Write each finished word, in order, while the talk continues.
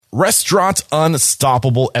Restaurant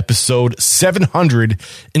Unstoppable, episode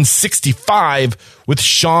 765 with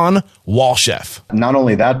Sean Walchef. Not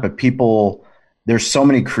only that, but there's so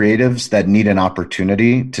many creatives that need an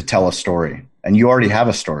opportunity to tell a story. And you already have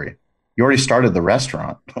a story. You already started the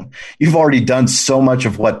restaurant. You've already done so much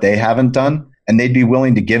of what they haven't done, and they'd be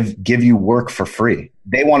willing to give you work for free.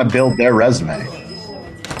 They want to build their resume.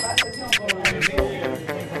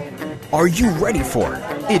 Are you ready for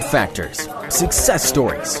it factors, success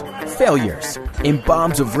stories, failures, and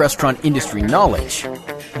bombs of restaurant industry knowledge?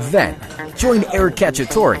 Then, join Eric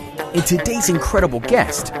Cacciatore and today's incredible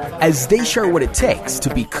guest as they share what it takes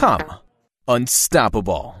to become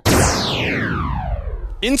unstoppable.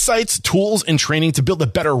 Insights, tools, and training to build a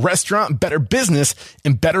better restaurant, better business,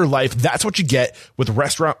 and better life. That's what you get with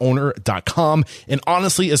restaurantowner.com. And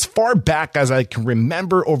honestly, as far back as I can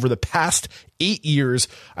remember over the past 8 years,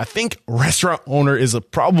 I think Restaurant Owner is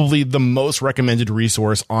probably the most recommended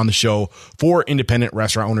resource on the show for independent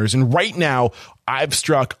restaurant owners. And right now, I've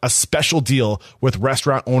struck a special deal with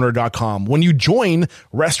restaurantowner.com. When you join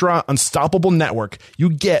Restaurant Unstoppable Network,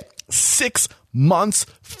 you get 6 months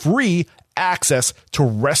free access to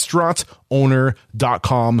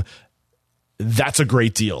restaurantowner.com. That's a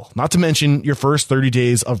great deal. Not to mention your first 30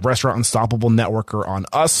 days of Restaurant Unstoppable Network are on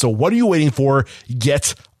us. So what are you waiting for?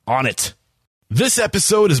 Get on it. This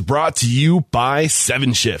episode is brought to you by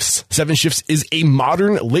 7Shifts. 7Shifts is a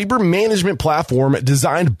modern labor management platform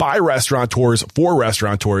designed by restaurateurs for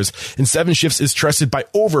restaurateurs. And 7Shifts is trusted by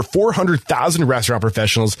over 400,000 restaurant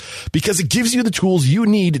professionals because it gives you the tools you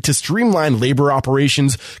need to streamline labor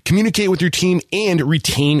operations, communicate with your team, and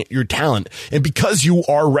retain your talent. And because you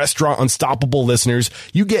are Restaurant Unstoppable listeners,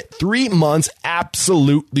 you get 3 months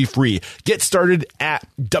absolutely free. Get started at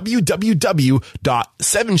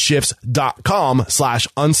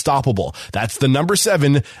www.7shifts.com/unstoppable. That's the number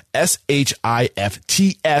 7,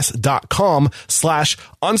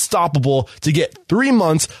 SHIFTS.com/unstoppable to get 3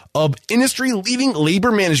 months of industry leading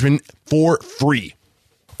labor management for free.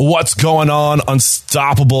 What's going on,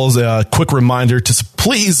 Unstoppables? A quick reminder to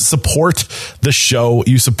please support the show.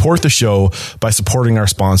 You support the show by supporting our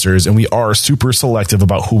sponsors, and we are super selective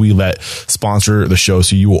about who we let sponsor the show.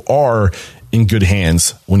 So you are in good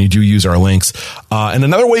hands when you do use our links. And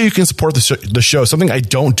another way you can support the show, something I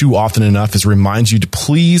don't do often enough, is remind you to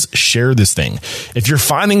please share this thing. If you're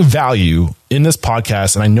finding value in this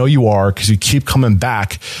podcast, and I know you are because you keep coming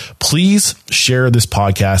back, please share this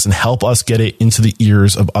podcast and help us get it into the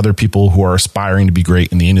ears of other people who are aspiring to be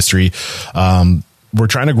great in the industry. We're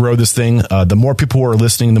trying to grow this thing. The more people who are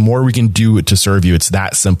listening, the more we can do to serve you. It's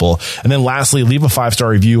that simple. And then lastly, leave a 5-star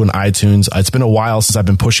review on iTunes. It's been a while since I've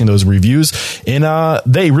been pushing those reviews, and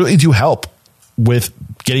they really do help with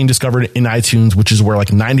getting discovered in iTunes, which is where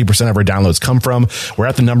like 90% of our downloads come from. We're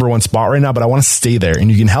at the number 1 spot right now, but I want to stay there, and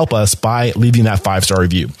you can help us by leaving that 5-star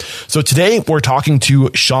review. So today we're talking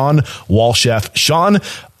to Sean Walchef. Sean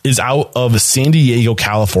is out of San Diego,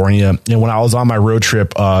 California. And when I was on my road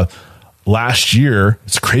trip, last year,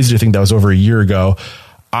 it's crazy to think that was over a year ago,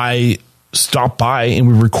 I stopped by and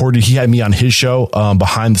we recorded. He had me on his show,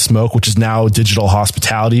 Behind the Smoke, which is now Digital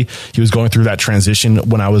Hospitality. He was going through that transition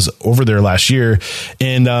when I was over there last year.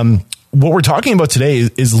 And what we're talking about today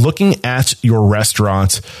is looking at your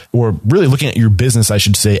restaurant, or really looking at your business, I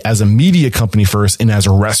should say, as a media company first and as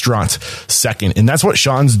a restaurant second. And that's what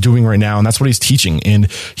Sean's doing right now. And that's what he's teaching.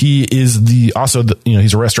 And he is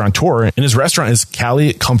he's a restaurateur, and his restaurant is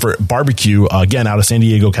Cali Comfort Barbecue, again, out of San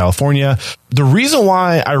Diego, California. The reason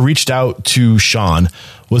why I reached out to Sean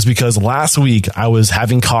was because last week I was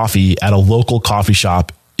having coffee at a local coffee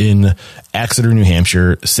shop in Exeter, New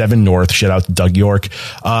Hampshire, 7 North. Shout out to Doug York.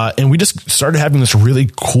 And we just started having this really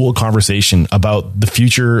cool conversation about the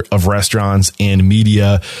future of restaurants and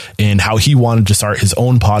media, and how he wanted to start his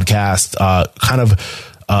own podcast,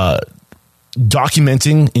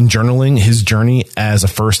 documenting and journaling his journey as a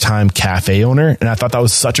first-time cafe owner. And I thought that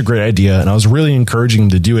was such a great idea, and I was really encouraging him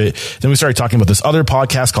to do it. Then we started talking about this other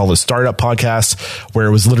podcast called the Startup Podcast, where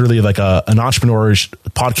it was literally like an entrepreneur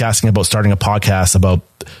podcasting about starting a podcast about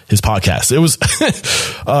his podcast. It was,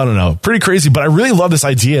 I don't know, pretty crazy, but I really love this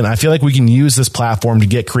idea, and I feel like we can use this platform to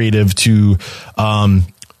get creative to,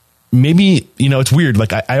 maybe, it's weird.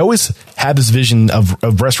 Like I always had this vision of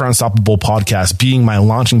Restaurant Unstoppable podcast being my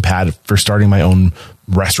launching pad for starting my own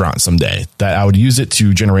restaurant someday, that I would use it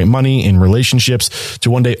to generate money and relationships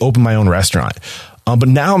to one day open my own restaurant. But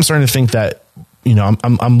now I'm starting to think that,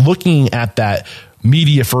 I'm looking at that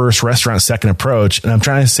media first, restaurant second approach. And I'm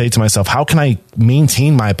trying to say to myself, how can I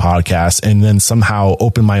maintain my podcast and then somehow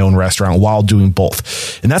open my own restaurant while doing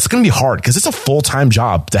both? And that's going to be hard because it's a full-time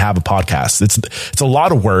job to have a podcast. It's a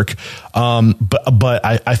lot of work. But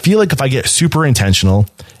I feel like if I get super intentional,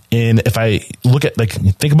 and if I look at, like,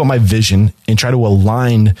 think about my vision and try to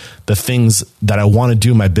align the things that I want to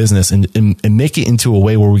do in my business and make it into a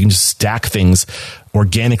way where we can just stack things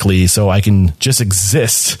organically so I can just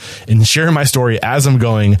exist and share my story as I'm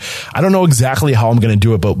going. I don't know exactly how I'm going to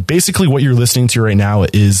do it, but basically what you're listening to right now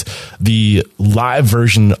is the live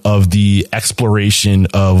version of the exploration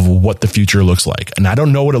of what the future looks like. And I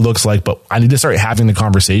don't know what it looks like, but I need to start having the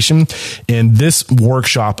conversation. And this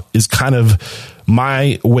workshop is kind of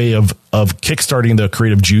my way of kickstarting the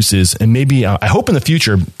creative juices. And maybe I hope in the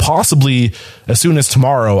future, possibly as soon as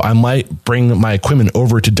tomorrow, I might bring my equipment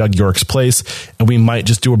over to Doug York's place and we might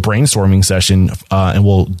just do a brainstorming session. And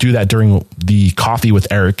we'll do that during the Coffee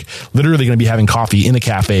with Eric. Literally going to be having coffee in the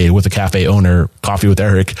cafe with the cafe owner, Coffee with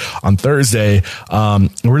Eric, on Thursday.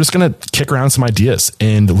 And we're just going to kick around some ideas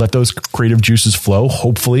and let those creative juices flow.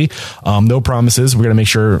 Hopefully, no promises. We're going to make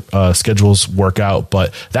sure schedules work out,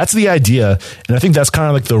 but that's the idea. And I think that's kind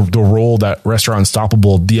of like the role that Restaurant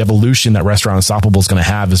Unstoppable, the evolution that Restaurant Unstoppable is going to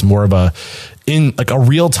have, is more of a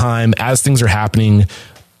real time, as things are happening,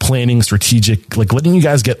 planning, strategic, like letting you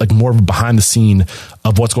guys get like more of a behind the scene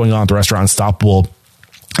of what's going on at the Restaurant Unstoppable.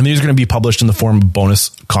 And these are going to be published in the form of bonus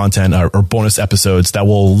content or bonus episodes that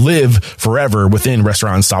will live forever within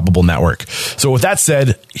Restaurant Unstoppable Network. So with that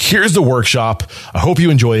said, here's the workshop. I hope you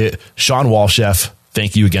enjoy it. Shawn Walchef,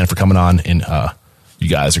 thank you again for coming on. And you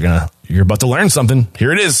guys you're about to learn something.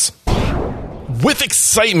 Here it is. With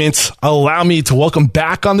excitement, allow me to welcome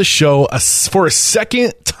back on the show for a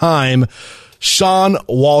second time, Shawn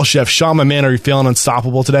Walchef. Shawn, my man, are you feeling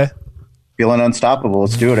unstoppable today? Feeling unstoppable.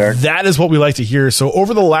 Let's do it, Eric. That is what we like to hear. So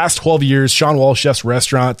over the last 12 years, Shawn Walchef's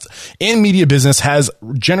restaurant and media business has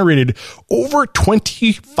generated over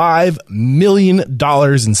 $25 million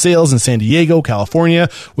in sales in San Diego, California,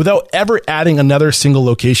 without ever adding another single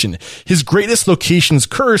location. His greatest location's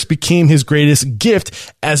curse became his greatest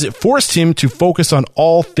gift, as it forced him to focus on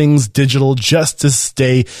all things digital just to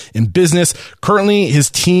stay in business. Currently, his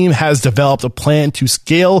team has developed a plan to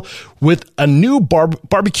scale with a new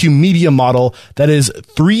barbecue media model that is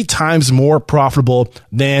 3 times more profitable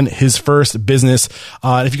than his first business.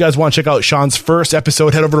 And if you guys want to check out Shawn's first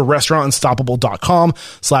episode, head over to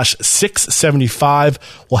restaurantunstoppable.com/675.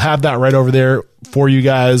 We'll have that right over there for you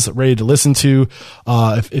guys, ready to listen to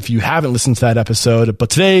if you haven't listened to that episode. But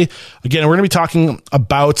today, again, we're going to be talking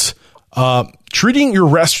about treating your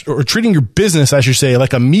business, I should say,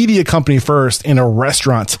 like a media company first and a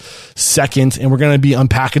restaurant second. And we're going to be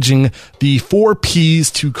unpackaging the 4 Ps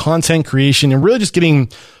to content creation and really just getting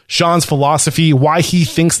Shawn's philosophy, why he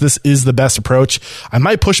thinks this is the best approach. I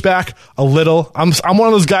might push back a little. I'm one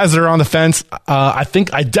of those guys that are on the fence. I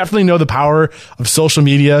think I definitely know the power of social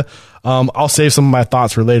media. I'll save some of my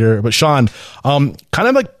thoughts for later. But Shawn, kind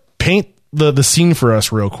of like paint the scene for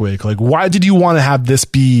us real quick. Like, why did you want to have this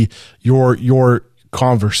be your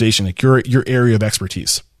conversation, like your area of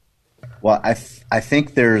expertise? Well, I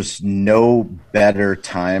think there's no better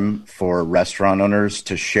time for restaurant owners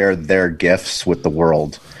to share their gifts with the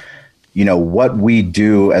world. You know, what we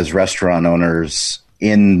do as restaurant owners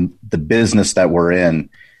in the business that we're in,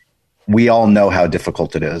 we all know how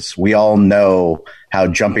difficult it is. We all know how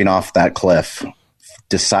jumping off that cliff,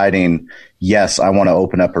 deciding, yes, I want to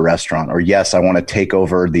open up a restaurant, or yes, I want to take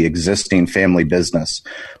over the existing family business.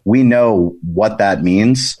 We know what that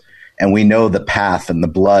means, and we know the path and the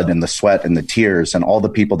blood and the sweat and the tears and all the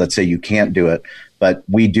people that say you can't do it, but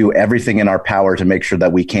we do everything in our power to make sure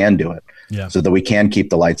that we can do it. Yeah. So that we can keep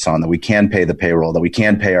the lights on, that we can pay the payroll, that we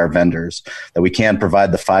can pay our vendors, that we can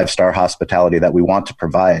provide the 5-star hospitality that we want to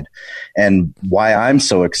provide. And why I'm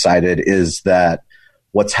so excited is that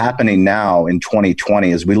what's happening now in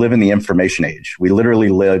 2020 is we live in the information age. We literally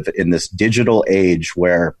live in this digital age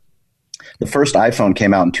where the first iPhone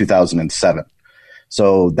came out in 2007.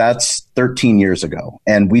 So that's 13 years ago.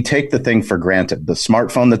 And we take the thing for granted. The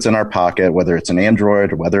smartphone that's in our pocket, whether it's an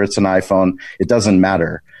Android or whether it's an iPhone, it doesn't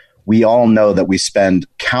matter. We all know that we spend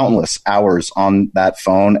countless hours on that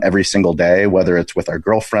phone every single day, whether it's with our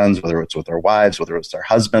girlfriends, whether it's with our wives, whether it's our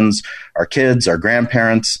husbands, our kids, our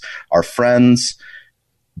grandparents, our friends.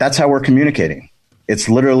 That's how we're communicating. It's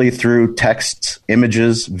literally through texts,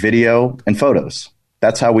 images, video, and photos.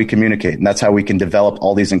 That's how we communicate. And that's how we can develop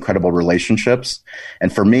all these incredible relationships.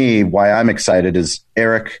 And for me, why I'm excited is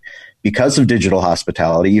Eric because of digital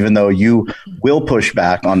hospitality, even though you will push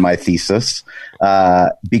back on my thesis,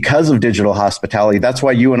 because of digital hospitality, that's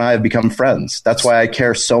why you and I have become friends. That's why I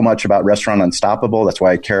care so much about Restaurant Unstoppable. That's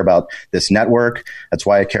why I care about this network. That's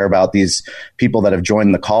why I care about these people that have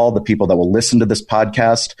joined the call, the people that will listen to this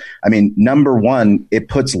podcast. I mean, number one, it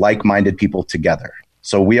puts like-minded people together.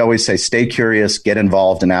 So we always say, stay curious, get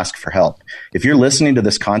involved, and ask for help. If you're listening to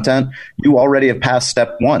this content, you already have passed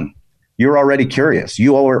step one. You're already curious.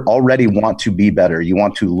 You already want to be better. You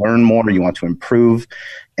want to learn more. You want to improve.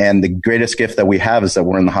 And the greatest gift that we have is that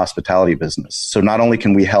we're in the hospitality business. So not only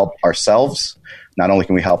can we help ourselves, not only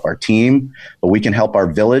can we help our team, but we can help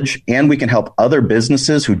our village, and we can help other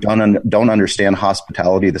businesses who don't understand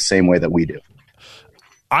hospitality the same way that we do.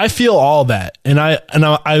 I feel all that, and I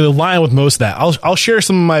align with most of that. I'll share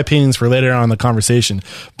some of my opinions for later on in the conversation,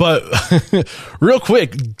 but real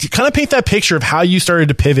quick, kind of paint that picture of how you started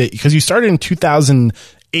to pivot, because you started in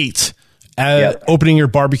 2008 opening your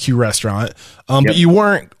barbecue restaurant, but you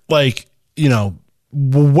weren't like,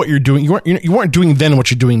 what you're doing. You weren't doing then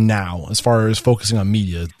what you're doing now as far as focusing on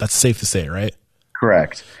media. That's safe to say, right?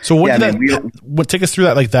 Correct. So take us through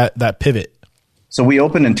that pivot. So we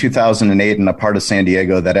opened in 2008 in a part of San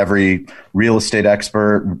Diego that every real estate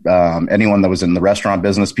expert, anyone that was in the restaurant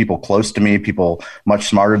business, people close to me, people much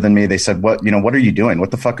smarter than me, they said, what are you doing?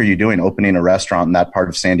 What the fuck are you doing opening a restaurant in that part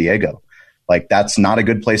of San Diego? Like, that's not a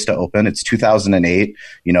good place to open. It's 2008.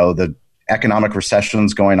 The economic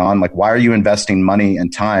recession's going on. Like, why are you investing money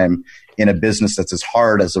and time in a business that's as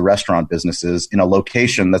hard as the restaurant business is, in a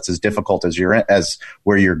location that's as difficult as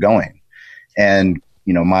where you're going? And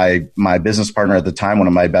my business partner at the time, one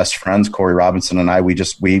of my best friends, Corey Robinson, and I, we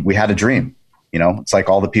had a dream. It's like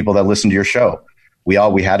all the people that listen to your show. We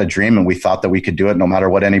had a dream, and we thought that we could do it no matter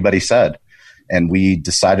what anybody said. And we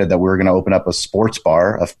decided that we were going to open up a sports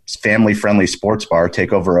bar, a family-friendly sports bar,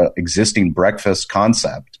 take over an existing breakfast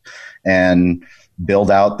concept, and build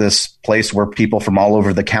out this place where people from all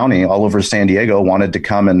over the county, all over San Diego, wanted to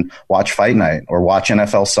come and watch Fight Night, or watch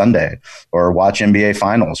NFL Sunday, or watch NBA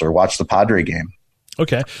Finals, or watch the Padre game.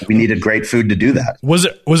 Okay. We needed great food to do that. Was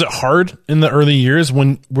it hard in the early years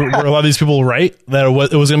when were a lot of these people right that it was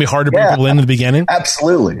going to be hard to bring people in the beginning?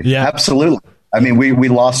 Absolutely. Yeah, absolutely. I mean, we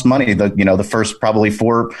lost money the first probably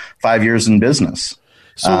 4-5 years in business.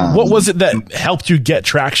 So what was it that helped you get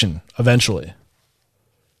traction eventually?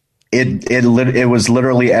 It was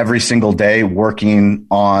literally every single day working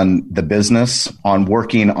on the business,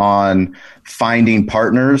 working on finding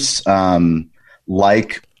partners,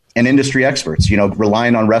 and industry experts,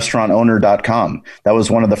 relying on restaurantowner.com. That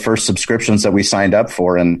was one of the first subscriptions that we signed up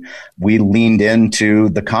for. And we leaned into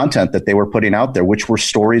the content that they were putting out there, which were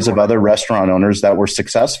stories of other restaurant owners that were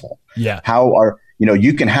successful. Yeah.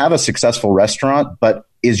 You can have a successful restaurant, but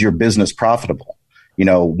is your business profitable?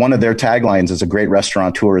 One of their taglines is, a great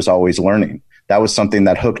restaurateur is always learning. That was something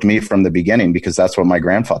that hooked me from the beginning, because that's what my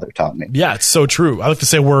grandfather taught me. Yeah, it's so true. I like to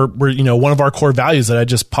say we're one of our core values that I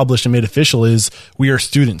just published and made official is we are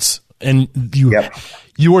students, and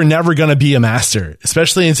you are never going to be a master,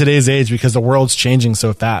 especially in today's age, because the world's changing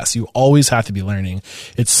so fast. You always have to be learning.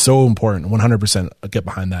 It's so important. 100% get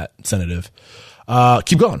behind that, Senative.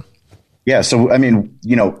 Keep going. Yeah. So, I mean,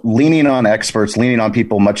 leaning on experts, leaning on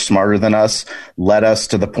people much smarter than us led us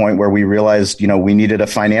to the point where we realized, we needed a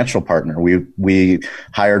financial partner. We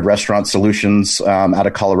hired Restaurant Solutions out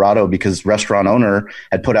of Colorado, because Restaurant Owner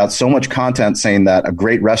had put out so much content saying that a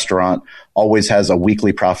great restaurant always has a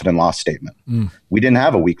weekly profit and loss statement. We didn't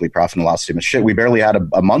have a weekly profit and loss statement. Shit, we barely had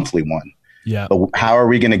a monthly one. Yeah. But how are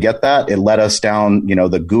we going to get that? It led us down,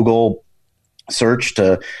 the Google search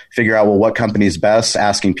to figure out, what company's best,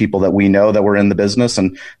 asking people that we know that were in the business,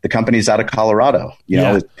 and the company's out of Colorado.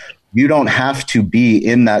 You don't have to be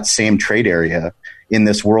in that same trade area in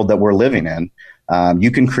this world that we're living in.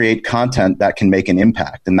 You can create content that can make an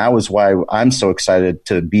impact. And that was why I'm so excited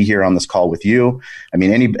to be here on this call with you. I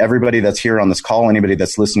mean, everybody that's here on this call, anybody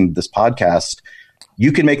that's listening to this podcast,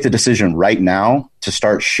 you can make the decision right now to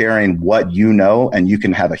start sharing what you know, and you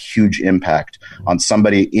can have a huge impact on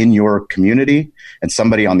somebody in your community and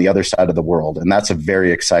somebody on the other side of the world. And that's a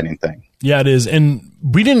very exciting thing. Yeah, it is. And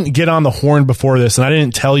we didn't get on the horn before this, and I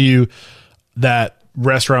didn't tell you that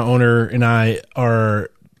Restaurant Owner and I are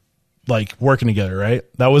like working together, right?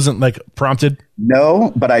 That wasn't like prompted?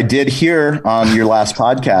 No, but I did hear on your last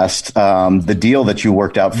podcast the deal that you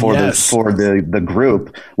worked out for the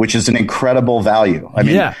group, which is an incredible value. I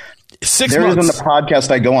mean, 6 There months. isn't a podcast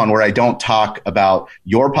I go on where I don't talk about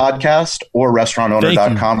your podcast or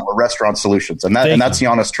restaurantowner.com or Restaurant Solutions. And that's the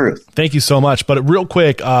honest truth. Thank you so much. But real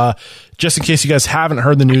quick, just in case you guys haven't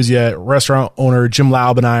heard the news yet, restaurant owner Jim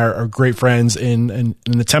Laub and I are great friends in an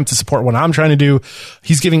attempt to support what I'm trying to do.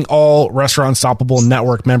 He's giving all Restaurant Unstoppable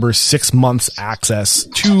Network members 6 months access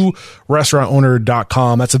to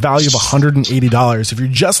restaurantowner.com. That's a value of $180. If you're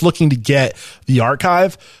just looking to get the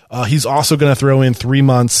archive, he's also going to throw in 3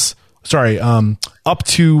 months. Up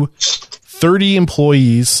to 30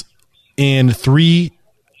 employees and 3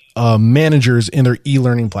 managers in their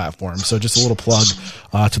e-learning platform. So just a little plug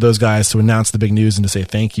to those guys to announce the big news and to say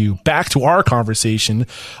thank you. Back to our conversation.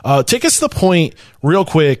 Take us to the point real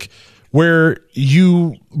quick where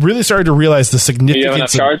you really started to realize the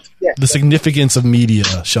significance of media,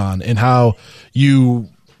 Sean, and how you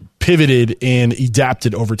pivoted and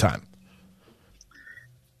adapted over time.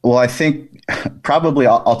 Well, I think probably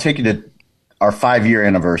I'll take you to our 5-year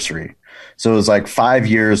anniversary. So it was like 5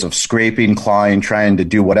 years of scraping, clawing, trying to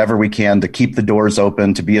do whatever we can to keep the doors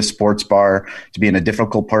open, to be a sports bar, to be in a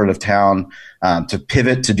difficult part of town, to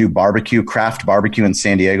pivot to do craft barbecue in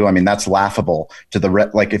San Diego. I mean, that's laughable to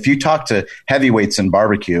like if you talk to heavyweights in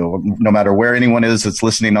barbecue, no matter where anyone is that's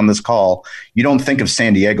listening on this call, you don't think of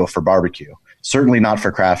San Diego for barbecue, certainly not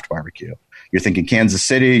for craft barbecue. You're thinking Kansas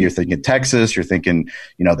City, you're thinking Texas, you're thinking,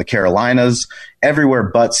 the Carolinas, everywhere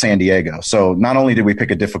but San Diego. So not only did we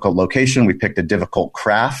pick a difficult location, we picked a difficult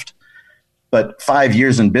craft, but 5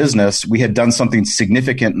 years in business, we had done something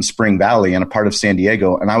significant in Spring Valley and a part of San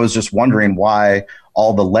Diego. And I was just wondering why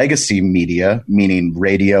all the legacy media, meaning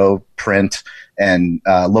radio, print, and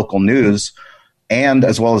local news, and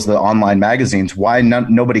as well as the online magazines, why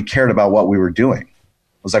nobody cared about what we were doing.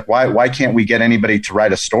 I was like, why can't we get anybody to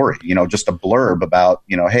write a story, just a blurb about,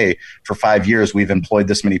 hey, for 5 years, we've employed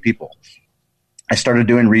this many people. I started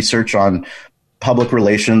doing research on public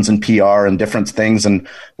relations and PR and different things. And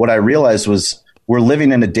what I realized was we're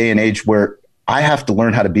living in a day and age where I have to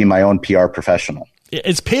learn how to be my own PR professional.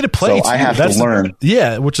 It's pay to play. So I have to learn.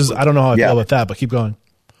 Yeah, which is, I don't know how I feel about that, but keep going.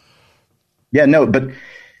 Yeah, no, but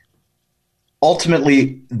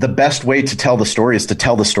ultimately, the best way to tell the story is to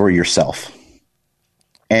tell the story yourself.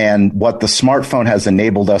 And what the smartphone has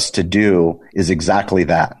enabled us to do is exactly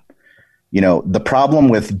that. The problem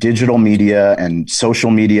with digital media and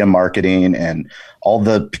social media marketing and all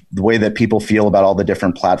the way that people feel about all the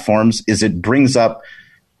different platforms is it brings up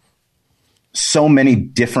so many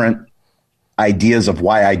different ideas of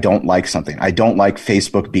why I don't like something. I don't like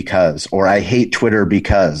Facebook because, or I hate Twitter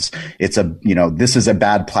because it's this is a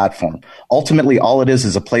bad platform. Ultimately, all it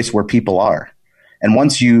is a place where people are. And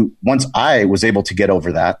once I was able to get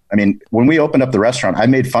over that, I mean, when we opened up the restaurant, I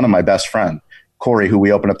made fun of my best friend, Corey, who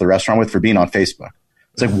we opened up the restaurant with, for being on Facebook.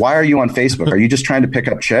 It's like, why are you on Facebook? Are you just trying to pick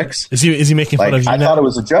up chicks? Is he making fun of you? I thought it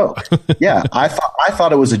was a joke. Yeah, I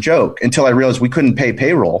thought it was a joke until I realized we couldn't pay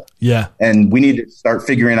payroll. Yeah, and we need to start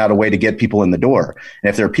figuring out a way to get people in the door. And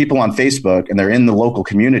if there are people on Facebook and they're in the local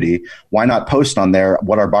community, why not post on there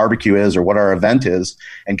what our barbecue is or what our event is?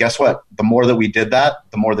 And guess what? The more that we did that,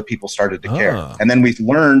 the more the people started to care. And then we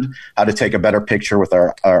learned how to take a better picture with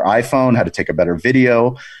our iPhone, how to take a better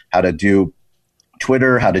video, how to do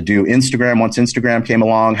Twitter, how to do Instagram once Instagram came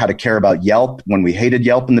along, how to care about Yelp when we hated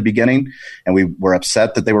Yelp in the beginning and we were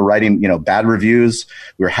upset that they were writing, bad reviews.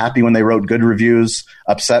 We were happy when they wrote good reviews,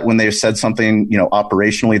 upset when they said something,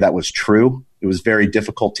 operationally that was true. It was very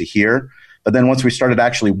difficult to hear. But then once we started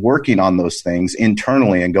actually working on those things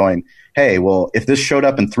internally and going, hey, well, if this showed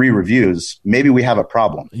up in 3 reviews, maybe we have a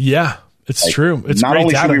problem. Yeah, it's true. It's not great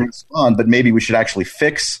only data. should we respond, but maybe we should actually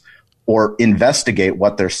fix or investigate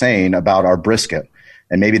what they're saying about our brisket.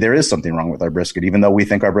 And maybe there is something wrong with our brisket, even though we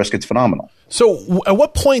think our brisket's phenomenal. So at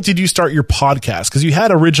what point did you start your podcast? Because you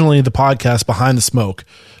had originally the podcast Behind the Smoke.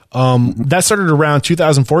 That started around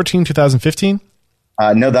 2014, 2015?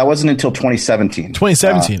 No, that wasn't until 2017.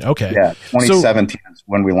 2017, okay. Yeah, 2017 is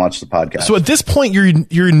when we launched the podcast. So at this point,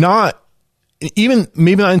 you're not, even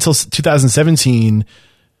maybe not until 2017,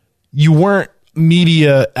 you weren't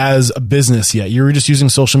media as a business yet. You were just using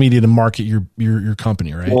social media to market your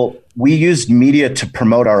company, right? Well, we used media to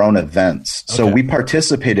promote our own events. So we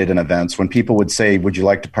participated in events when people would say, would you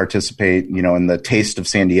like to participate, in the Taste of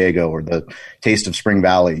San Diego or the Taste of Spring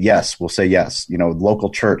Valley? Yes, we'll say yes. Local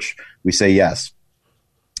church, we say yes.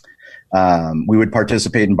 We would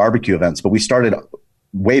participate in barbecue events, but we started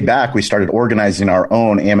organizing our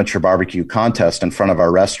own amateur barbecue contest in front of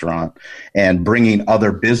our restaurant and bringing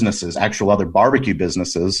other businesses, actual other barbecue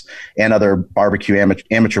businesses and other barbecue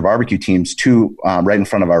amateur barbecue teams to right in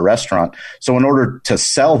front of our restaurant. So in order to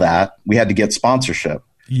sell that, we had to get sponsorship.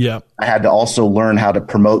 Yeah. I had to also learn how to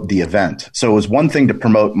promote the event. So it was one thing to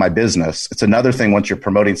promote my business. It's another thing once you're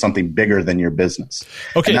promoting something bigger than your business.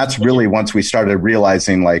 Okay. And that's really once we started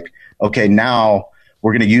realizing like, okay, now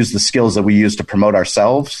we're going to use the skills that we use to promote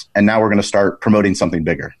ourselves. And now we're going to start promoting something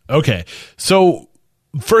bigger. Okay. So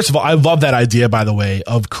first of all, I love that idea, by the way,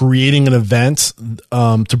 of creating an event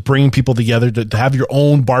to bring people together, to have your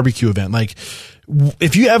own barbecue event. Like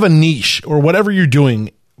if you have a niche or whatever you're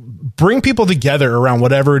doing, bring people together around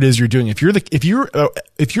whatever it is you're doing. If you're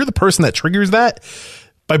the person that triggers that,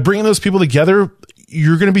 by bringing those people together,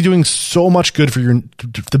 you're going to be doing so much good for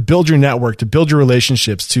to build your network, to build your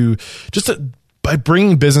relationships, by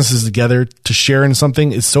bringing businesses together to share in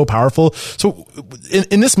something is so powerful. So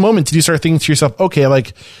in this moment, did you start thinking to yourself, okay,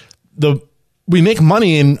 like we make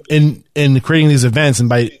money in creating these events, and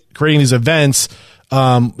by creating these events,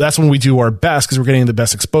 that's when we do our best because we're getting the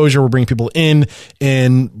best exposure. We're bringing people in,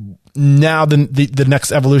 and now the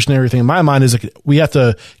next evolutionary thing in my mind is like we have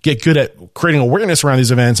to get good at creating awareness around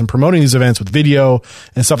these events and promoting these events with video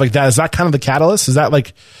and stuff like that. Is that kind of the catalyst? Is that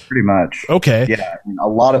like pretty much? Okay. Yeah. A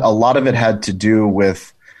lot of it had to do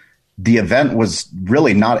with the event was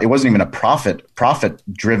really not, it wasn't even a profit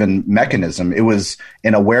driven mechanism. It was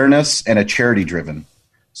an awareness and a charity driven.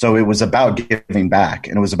 So it was about giving back,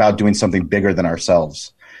 and it was about doing something bigger than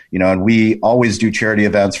ourselves. And we always do charity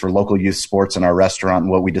events for local youth sports in our restaurant.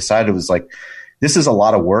 And what we decided was like, this is a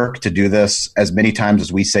lot of work to do this as many times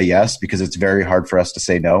as we say yes, because it's very hard for us to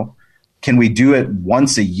say no. Can we do it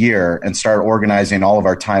once a year and start organizing all of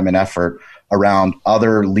our time and effort around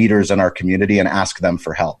other leaders in our community and ask them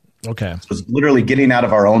for help? Okay. So it's literally getting out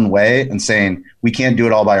of our own way and saying, we can't do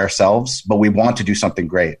it all by ourselves, but we want to do something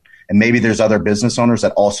great. And maybe there's other business owners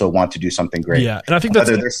that also want to do something great. Yeah, and I think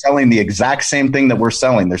whether they're selling the exact same thing that we're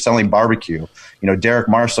selling, they're selling barbecue. Derek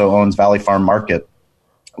Marceau owns Valley Farm Market,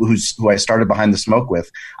 who I started Behind the Smoke with.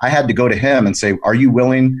 I had to go to him and say, "Are you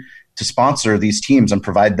willing to sponsor these teams and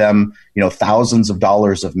provide them, thousands of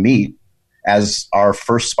dollars of meat as our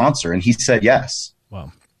first sponsor?" And he said yes.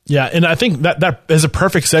 Wow. Yeah, and I think that is a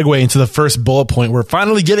perfect segue into the first bullet point. We're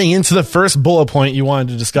finally getting into the first bullet point you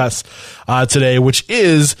wanted to discuss today, which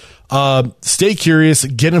is stay curious,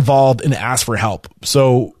 get involved, and ask for help.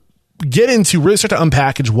 So really start to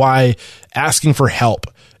unpackage why asking for help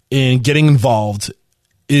and getting involved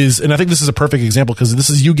is, and I think this is a perfect example because this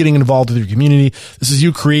is you getting involved with your community. This is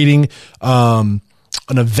you creating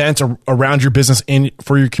an event around your business and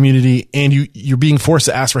for your community, and you're being forced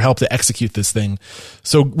to ask for help to execute this thing.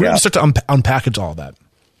 So we're going to start to unpackage all of that.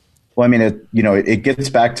 Well, I mean, it gets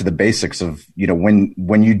back to the basics of,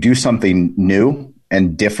 when you do something new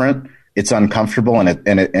and different, it's uncomfortable and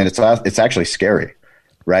it's actually scary,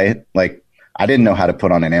 right? Like I didn't know how to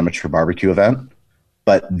put on an amateur barbecue event,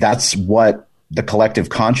 but that's what the collective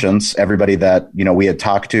conscience, everybody that, we had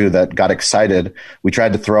talked to that got excited, we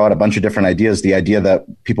tried to throw out a bunch of different ideas. The idea that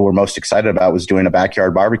people were most excited about was doing a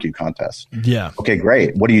backyard barbecue contest. Yeah. Okay,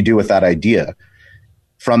 great. What do you do with that idea?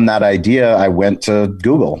 From that idea, I went to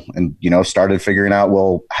Google and, started figuring out,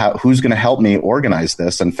 who's going to help me organize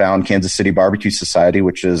this, and found Kansas City Barbecue Society,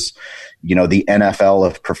 which is, the NFL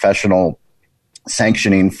of professional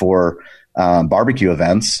sanctioning for barbecue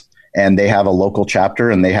events. And they have a local chapter,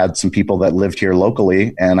 and they had some people that lived here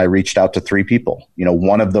locally. And I reached out to 3 people.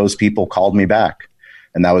 One of those people called me back,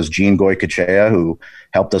 and that was Gene Goycochea, who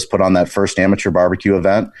helped us put on that first amateur barbecue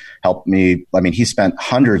event. Helped me. I mean, he spent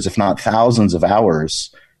hundreds, if not thousands of hours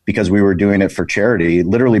because we were doing it for charity,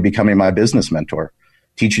 literally becoming my business mentor,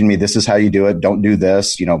 teaching me this is how you do it. Don't do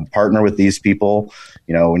this, partner with these people.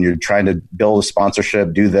 When you're trying to build a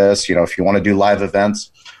sponsorship, do this, if you want to do live events,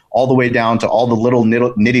 all the way down to all the little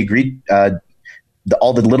nitty gritty,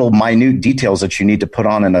 all the little minute details that you need to put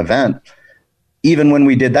on an event. Even when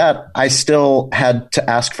we did that, I still had to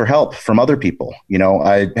ask for help from other people.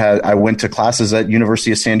 I went to classes at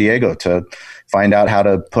University of San Diego to find out how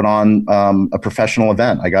to put on a professional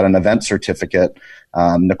event. I got an event certificate.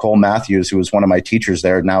 Nicole Matthews, who was one of my teachers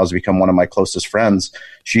there, now has become one of my closest friends.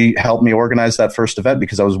 She helped me organize that first event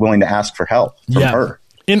because I was willing to ask for help from her.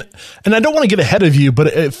 And I don't want to get ahead of you, but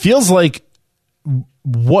it feels like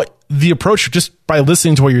what the approach, just by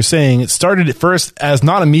listening to what you're saying, it started at first as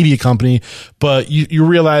not a media company, but you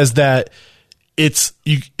realize that it's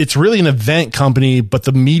really an event company, but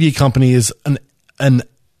the media company is an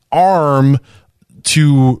arm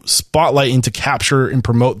to spotlight and to capture and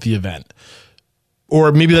promote the event.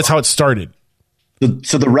 Or maybe that's how it started.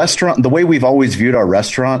 So the restaurant, the way we've always viewed our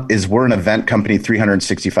restaurant is we're an event company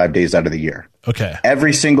 365 days out of the year. Okay.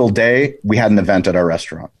 Every single day we had an event at our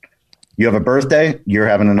restaurant. You have a birthday, you're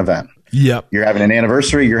having an event. Yep. You're having an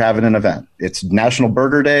anniversary, you're having an event. It's National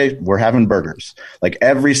Burger Day, we're having burgers. Like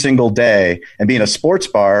every single day. And being a sports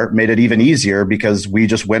bar made it even easier because we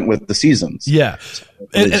just went with the seasons. Yeah.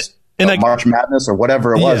 And March Madness or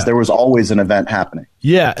whatever it was, there was always an event happening.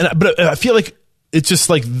 Yeah. But I feel like it's just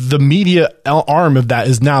like the media arm of that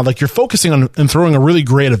is now like you're focusing on and throwing a really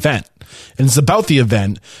great event. And it's about the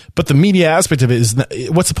event. But the media aspect of it is,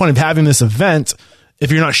 what's the point of having this event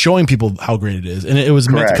if you're not showing people how great it is? And it was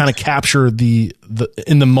meant to kind of capture the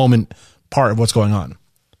in the moment part of what's going on.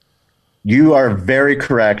 You are very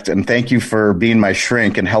correct, and thank you for being my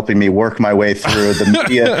shrink and helping me work my way through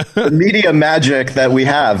the media magic that we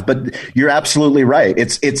have. But you're absolutely right.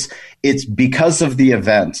 It's because of the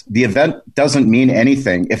event. The event doesn't mean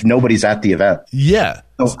anything if nobody's at the event. Yeah.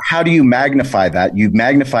 So how do you magnify that? You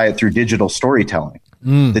magnify it through digital storytelling.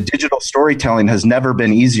 The digital storytelling has never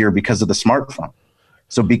been easier because of the smartphone.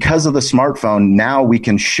 So because of the smartphone, now we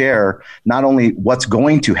can share not only what's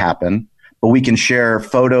going to happen, but we can share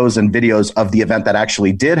photos and videos of the event that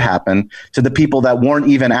actually did happen to the people that weren't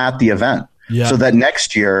even at the event. Yeah. So that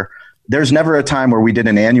next year, there's never a time where we did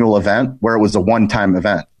an annual event where it was a one-time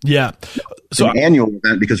event. Yeah. So an annual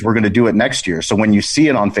event because we're going to do it next year. So when you see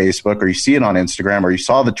it on Facebook or you see it on Instagram or you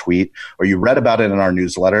saw the tweet or you read about it in our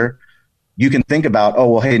newsletter, you can think about, oh,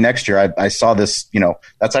 well, hey, next year I saw this,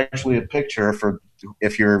 that's actually a picture for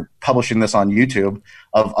if you're publishing this on YouTube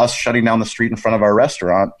of us shutting down the street in front of our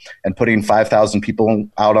restaurant and putting 5,000 people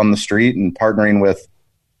out on the street and partnering with,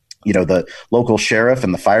 the local sheriff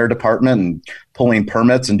and the fire department and pulling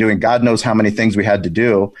permits and doing God knows how many things we had to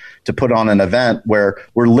do to put on an event where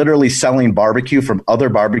we're literally selling barbecue from other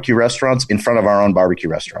barbecue restaurants in front of our own barbecue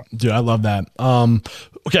restaurant. Dude, I love that.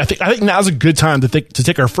 Okay, I think now's a good time to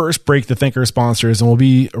take our first break to thank our sponsors, and we'll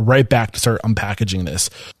be right back to start unpackaging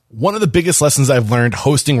this. One of the biggest lessons I've learned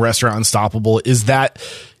hosting Restaurant Unstoppable is that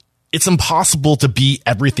it's impossible to be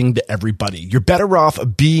everything to everybody. You're better off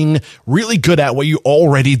being really good at what you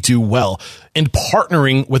already do well and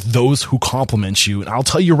partnering with those who complement you. And I'll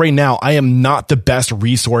tell you right now, I am not the best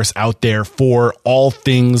resource out there for all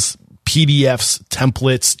things PDFs,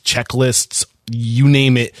 templates, checklists, you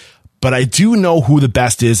name it. But I do know who the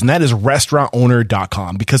best is, and that is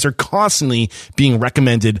restaurantowner.com, because they're constantly being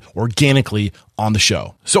recommended organically on the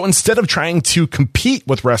show. So instead of trying to compete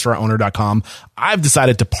with restaurantowner.com, I've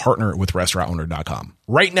decided to partner with restaurantowner.com.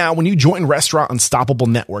 Right now, when you join Restaurant Unstoppable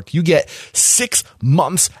Network, you get 6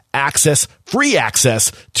 months free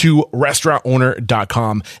access to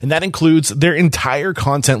restaurantowner.com. And that includes their entire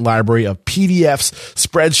content library of PDFs,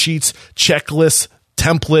 spreadsheets, checklists,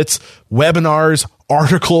 templates, webinars,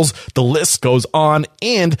 articles, the list goes on.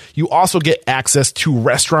 And you also get access to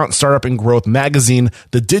Restaurant Startup and Growth Magazine,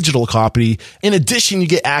 the digital copy. In addition, you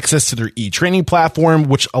get access to their e-training platform,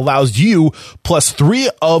 which allows you plus 3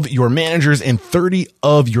 of your managers and 30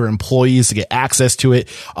 of your employees to get access to it.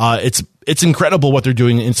 It's incredible what they're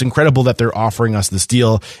doing. It's incredible that they're offering us this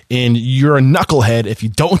deal, and you're a knucklehead if you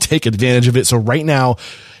don't take advantage of it. So right now,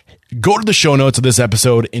 go to the show notes of this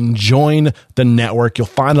episode and join the network. You'll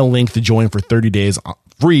find a link to join for 30 days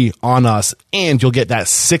free on us, and you'll get that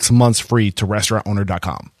 6 months free to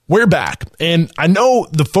restaurantowner.com. We're back, and I know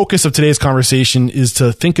the focus of today's conversation is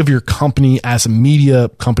to think of your company as a media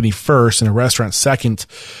company first and a restaurant second,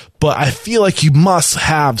 but I feel like you must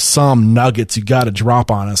have some nuggets you got to drop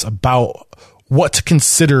on us about what to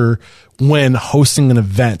consider when hosting an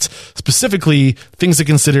event, specifically things to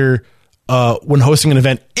consider when hosting an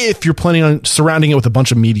event, if you're planning on surrounding it with a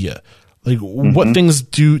bunch of media. Like, what things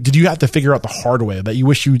did you have to figure out the hard way that you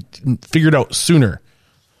wish you figured out sooner?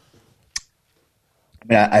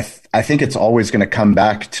 I think it's always going to come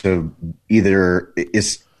back to either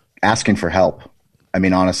is asking for help. I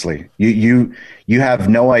mean, honestly, you have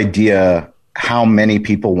no idea how many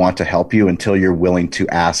people want to help you until you're willing to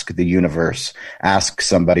ask the universe, ask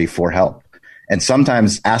somebody for help. And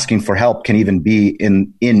sometimes asking for help can even be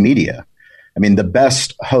in media. I mean, the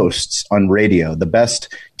best hosts on radio, the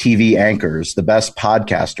best TV anchors, the best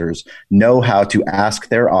podcasters know how to ask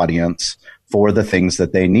their audience for the things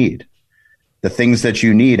that they need, the things that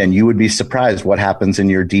you need. And you would be surprised what happens in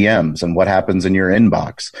your DMs and what happens in your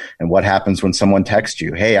inbox and what happens when someone texts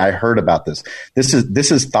you. Hey, I heard about this. This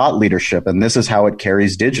is thought leadership, and this is how it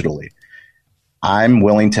carries digitally. I'm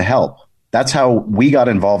willing to help. That's how we got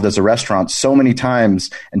involved as a restaurant so many times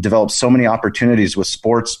and developed so many opportunities with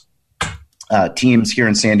sports teams here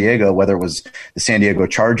in San Diego, whether it was the San Diego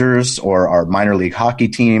Chargers or our minor league hockey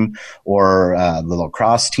team or the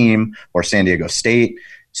lacrosse team or San Diego State.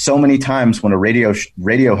 So many times when a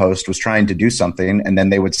radio host was trying to do something and then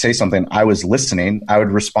they would say something, I was listening, I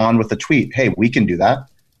would respond with a tweet. Hey, we can do that.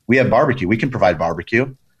 We have barbecue. We can provide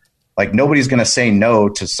barbecue. Like nobody's going to say no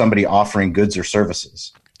to somebody offering goods or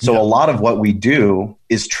services. So a lot of what we do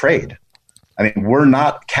is trade. I mean, we're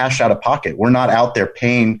not cash out of pocket. We're not out there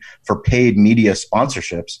paying for paid media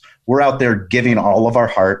sponsorships. We're out there giving all of our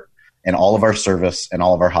heart and all of our service and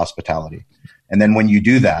all of our hospitality. And then when you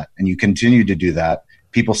do that and you continue to do that,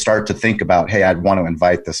 people start to think about, hey, I'd want to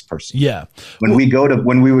invite this person. Yeah. When we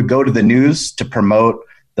would go to the news to promote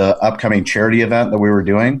the upcoming charity event that we were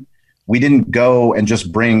doing, we didn't go and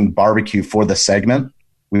just bring barbecue for the segment.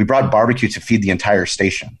 We brought barbecue to feed the entire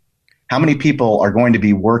station. How many people are going to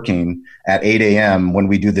be working at 8 a.m. when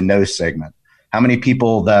we do the nose segment? How many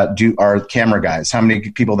people that are camera guys? How many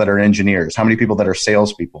people that are engineers? How many people that are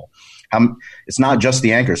salespeople? It's not just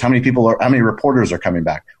the anchors. How many reporters are coming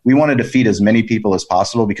back? We wanted to feed as many people as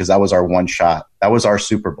possible because that was our one shot. That was our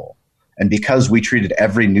Super Bowl. And because we treated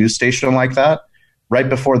every news station like that, right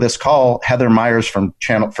before this call, Heather Myers from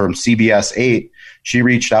CBS 8, she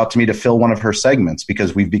reached out to me to fill one of her segments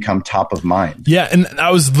because we've become top of mind. Yeah, and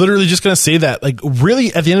I was literally just going to say that. Like,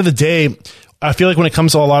 really, at the end of the day, I feel like when it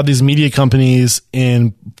comes to a lot of these media companies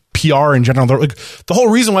and PR in general, like, the whole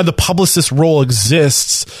reason why the publicist role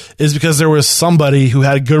exists is because there was somebody who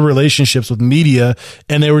had good relationships with media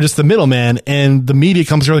and they were just the middleman, and the media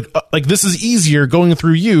companies are like this is easier going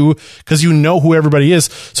through you because you know who everybody is.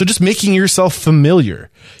 So just making yourself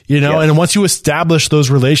familiar, and once you establish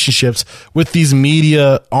those relationships with these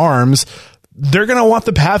media arms, they're going to want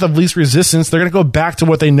the path of least resistance. They're going to go back to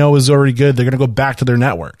what they know is already good. They're going to go back to their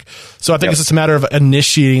network. So I think it's just a matter of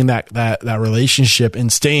initiating that relationship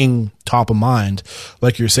and staying top of mind.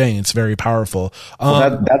 Like you're saying, it's very powerful.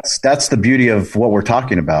 That's the beauty of what we're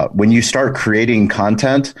talking about. When you start creating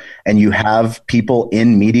content and you have people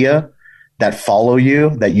in media that follow you,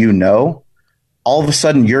 that all of a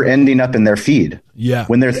sudden you're ending up in their feed. Yeah.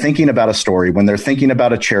 When they're thinking about a story, when they're thinking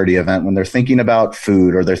about a charity event, when they're thinking about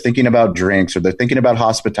food, or they're thinking about drinks, or they're thinking about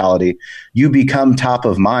hospitality, you become top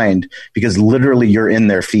of mind because literally you're in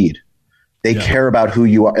their feed. They care about who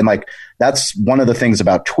you are. And like, that's one of the things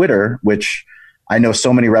about Twitter, which I know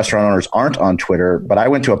so many restaurant owners aren't on Twitter, but I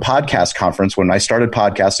went to a podcast conference when I started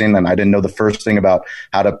podcasting, and I didn't know the first thing about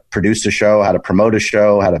how to produce a show, how to promote a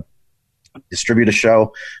show, how to distribute a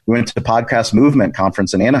show. We went to the Podcast Movement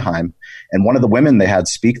conference in Anaheim, and one of the women they had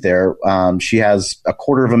speak there, she has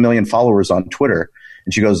 250,000 followers on Twitter.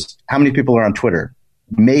 And she goes, how many people are on Twitter?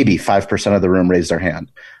 Maybe 5% of the room raised their hand.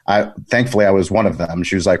 Thankfully, I was one of them.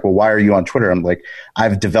 She was like, well, why are you on Twitter? I'm like,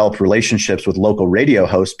 I've developed relationships with local radio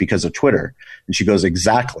hosts because of Twitter. And she goes,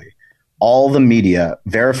 exactly. All the media,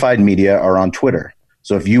 verified media, are on Twitter.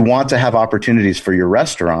 So if you want to have opportunities for your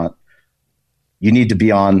restaurant, you need to be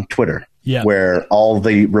on Twitter. Yeah. Where all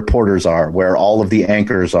the reporters are, where all of the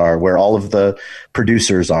anchors are, where all of the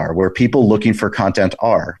producers are, where people looking for content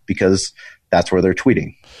are, because that's where they're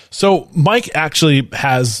tweeting. So Mike actually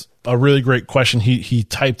has a really great question he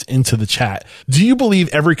typed into the chat. Do you believe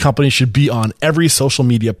every company should be on every social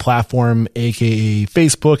media platform, aka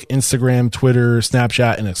Facebook, Instagram, Twitter,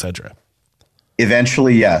 Snapchat, and etc.?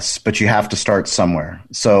 Eventually, yes, but you have to start somewhere.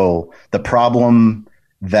 So the problem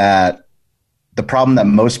that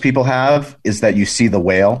most people have is that you see the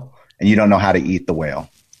whale and you don't know how to eat the whale.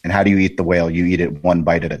 And how do you eat the whale? You eat it one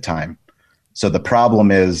bite at a time. So the problem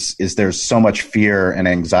is there's so much fear and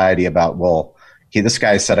anxiety about, well, this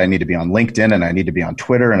guy said I need to be on LinkedIn, and I need to be on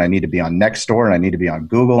Twitter, and I need to be on Nextdoor, and I need to be on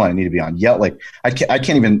Google, and I need to be on Yelp. Like I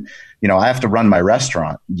can't even, I have to run my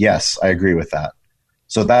restaurant. Yes, I agree with that.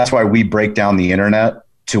 So that's why we break down the internet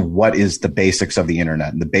to what is the basics of the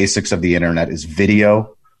internet. And the basics of the internet is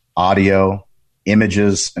video, audio,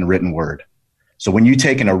 images, and written word. So when you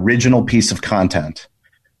take an original piece of content,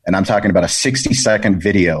 and I'm talking about a 60-second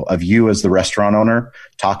video of you as the restaurant owner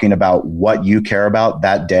talking about what you care about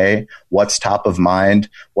that day, what's top of mind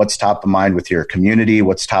with your community,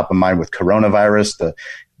 what's top of mind with coronavirus,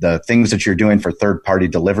 the things that you're doing for third-party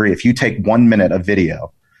delivery. If you take 1 minute of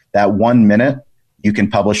video, that 1 minute you can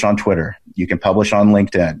publish on Twitter, you can publish on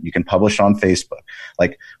LinkedIn, you can publish on Facebook.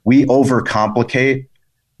 Like, we overcomplicate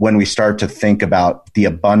when we start to think about the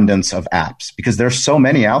abundance of apps, because there's so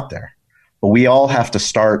many out there. But we all have to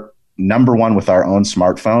start, number one, with our own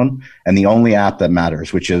smartphone and the only app that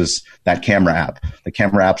matters, which is that camera app. The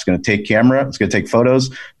camera app is going to take camera, it's going to take photos,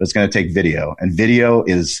 but it's going to take video. And video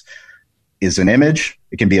is an image.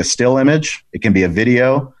 It can be a still image, it can be a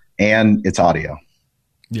video, and it's audio.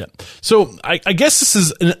 Yeah. So I guess this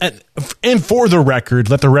is, and for the record,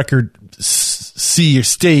 let the record see or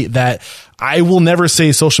state that I will never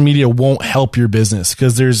say social media won't help your business,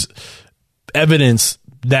 because there's evidence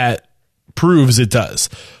that proves it does.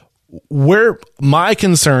 Where my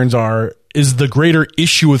concerns are is the greater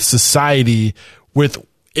issue with society with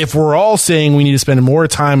if we're all saying we need to spend more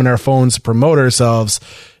time on our phones to promote ourselves,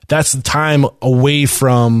 that's the time away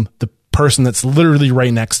from the person that's literally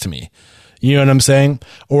right next to me. You know what I'm saying?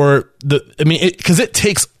 Because it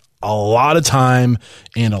takes a lot of time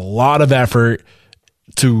and a lot of effort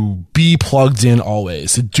to be plugged in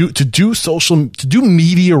always, to do social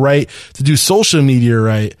media right.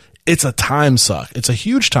 It's a time suck. It's a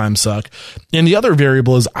huge time suck. And the other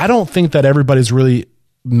variable is I don't think that everybody's really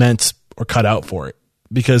meant or cut out for it,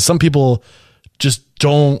 because some people just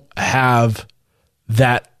don't have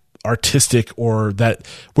that artistic, or that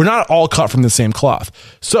we're not all cut from the same cloth.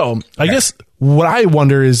 So I guess what I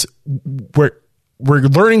wonder is we're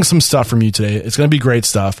learning some stuff from you today. It's going to be great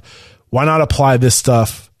stuff. Why not apply this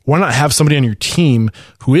stuff? Why not have somebody on your team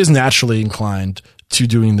who is naturally inclined to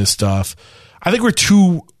doing this stuff? I think we're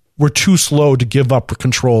too slow to give up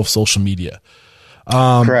control of social media.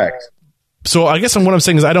 Correct. So I guess what I'm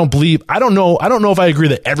saying is I don't know if I agree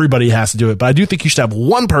that everybody has to do it, but I do think you should have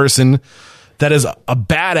one person that is a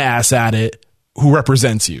badass at it who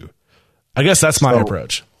represents you. I guess that's my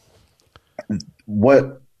approach.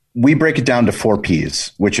 What we break it down to 4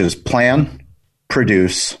 P's, which is plan,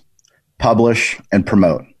 produce, publish, and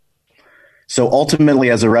promote. So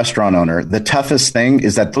ultimately, as a restaurant owner, the toughest thing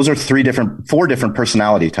is that those are 4 different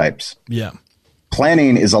personality types. Yeah.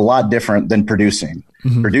 Planning is a lot different than producing.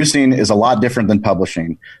 Mm-hmm. Producing is a lot different than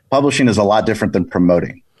publishing. Publishing is a lot different than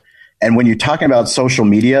promoting. And when you're talking about social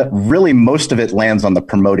media, really most of it lands on the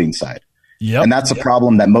promoting side. Yep. And that's a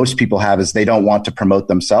problem that most people have, is they don't want to promote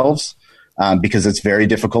themselves because it's very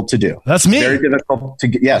difficult to do. That's me. It's very difficult to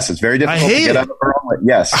get. Yes, it's very difficult to get out of our own way.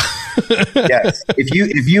 Yes. Yes.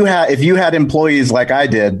 If you had employees like I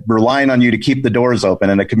did relying on you to keep the doors open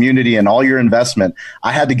and a community and all your investment,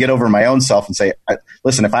 I had to get over my own self and say,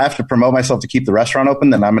 listen, if I have to promote myself to keep the restaurant open,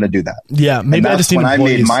 then I'm going to do that. Yeah. Maybe I just need employees.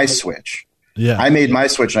 I made my switch. Yeah. I made my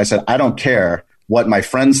switch and I said, I don't care what my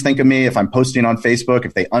friends think of me. If I'm posting on Facebook,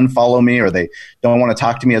 if they unfollow me or they don't want to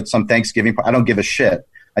talk to me at some Thanksgiving, I don't give a shit.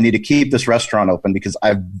 I need to keep this restaurant open because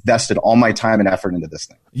I've vested all my time and effort into this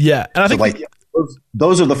thing. Yeah. And I think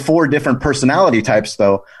those are the 4 different personality types,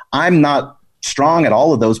 though. I'm not strong at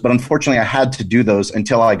all of those, but unfortunately I had to do those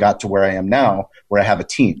until I got to where I am now, where I have a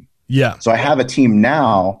team. Yeah. So I have a team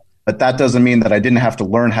now, but that doesn't mean that I didn't have to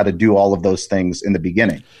learn how to do all of those things in the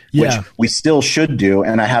beginning, which we still should do.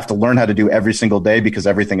 And I have to learn how to do every single day because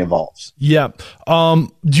everything evolves. Yeah. Do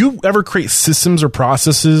you ever create systems or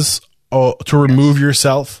processes to remove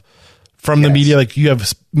yourself from the media? Like you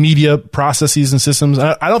have media processes and systems.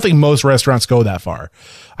 I don't think most restaurants go that far.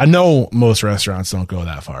 I know most restaurants don't go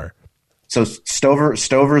that far. So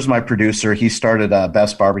Stover's my producer. He started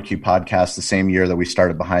Best Barbecue Podcast the same year that we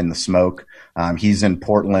started Behind the Smoke. He's in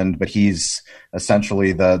Portland, but he's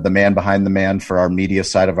essentially the man behind the man for our media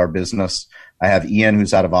side of our business. I have Ian,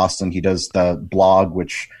 who's out of Austin. He does the blog,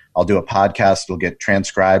 which I'll do a podcast. It'll get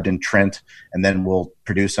transcribed in Trent, and then we'll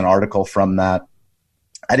produce an article from that.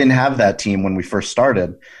 I didn't have that team when we first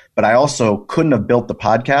started, but I also couldn't have built the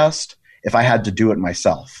podcast if I had to do it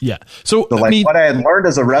myself. Yeah. What I had learned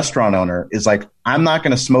as a restaurant owner is like, I'm not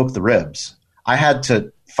going to smoke the ribs. I had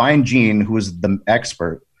to find Gene, who was the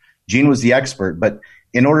expert. Gene was the expert, but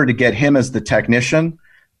in order to get him as the technician,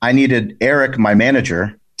 I needed Eric, my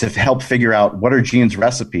manager, to help figure out what are Gene's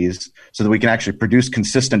recipes so that we can actually produce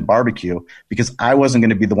consistent barbecue, because I wasn't going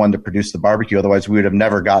to be the one to produce the barbecue. Otherwise, we would have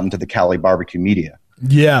never gotten to the Cali barbecue media.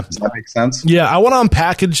 Yeah. Does that make sense? Yeah. I want to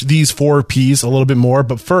unpackage these 4 Ps a little bit more,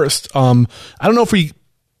 but first, I don't know if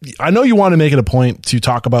I know you want to make it a point to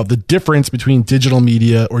talk about the difference between digital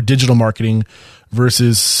media or digital marketing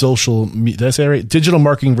versus social media. Did I say it right? Digital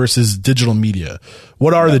marketing versus digital media.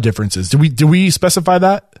 What are the differences? Do we specify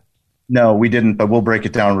that? No, we didn't, but we'll break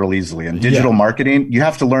it down real easily. In digital marketing, you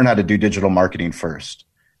have to learn how to do digital marketing first.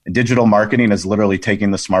 And digital marketing is literally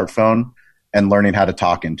taking the smartphone and learning how to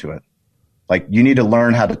talk into it. Like, you need to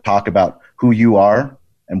learn how to talk about who you are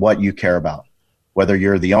and what you care about. Whether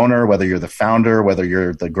you're the owner, whether you're the founder, whether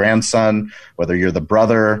you're the grandson, whether you're the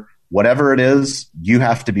brother, whatever it is, you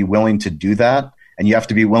have to be willing to do that. And you have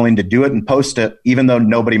to be willing to do it and post it, even though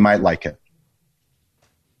nobody might like it.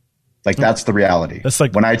 Like, that's the reality. That's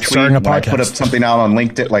like when I tweet, when I put up something out on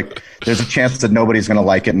LinkedIn, like, there's a chance that nobody's going to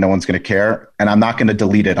like it and no one's going to care. And I'm not going to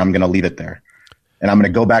delete it. I'm going to leave it there. And I'm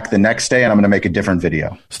going to go back the next day and I'm going to make a different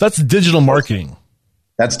video. So that's digital marketing.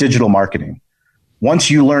 That's digital marketing.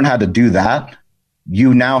 Once you learn how to do that,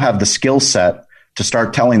 you now have the skill set to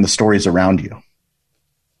start telling the stories around you.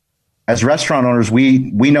 As restaurant owners, we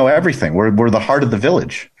know everything. We're the heart of the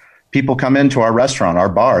village. People come into our restaurant, our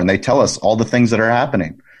bar, and they tell us all the things that are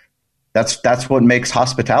happening. That's what makes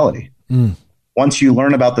hospitality. once you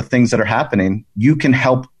learn about the things that are happening, you can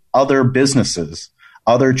help other businesses,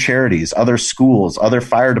 other charities, other schools, other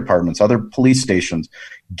fire departments, other police stations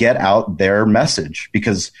get out their message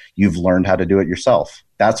because you've learned how to do it yourself.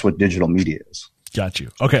 That's what digital media is. Got you.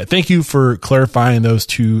 Okay. Thank you for clarifying those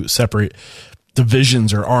two separate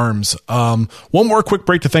divisions or arms. One more quick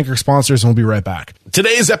break to thank our sponsors, and we'll be right back.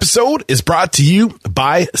 Today's episode is brought to you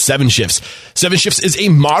by 7Shifts. 7Shifts is a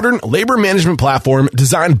modern labor management platform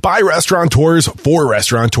designed by restaurateurs for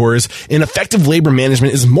restaurateurs, and effective labor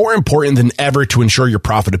management is more important than ever to ensure your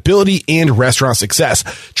profitability and restaurant success.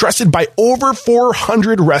 Trusted by over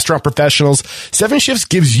 400 restaurant professionals, 7Shifts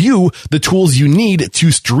gives you the tools you need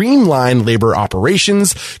to streamline labor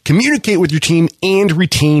operations, communicate with your team, and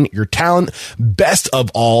retain your talent. Best of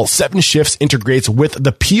all, 7Shifts integrates with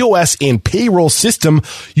the POS and payroll system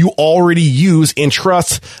you already use and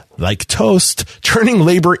trust like Toast, turning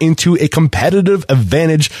labor into a competitive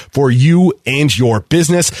advantage for you and your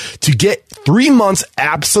business. To get 3 months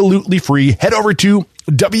absolutely free, head over to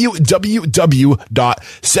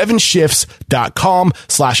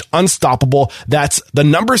www.7shifts.com/unstoppable. That's the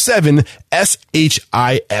number 7,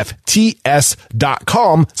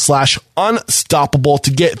 SHIFTS.com/unstoppable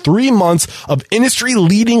to get 3 months of industry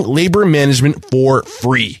leading labor management for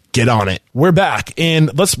free. Get on it. We're back, and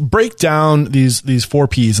let's break down these 4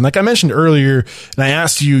 Ps. And like I mentioned earlier, and I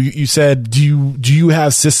asked you, you said, do you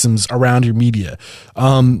have systems around your media?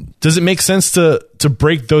 Does it make sense to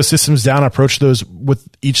break those systems down, approach those with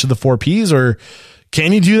each of the 4 Ps, or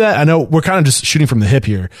can you do that? I know we're kind of just shooting from the hip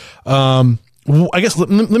here. I guess let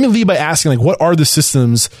me lead by asking, like, what are the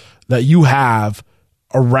systems that you have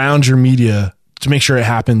around your media to make sure it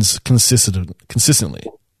happens consistently?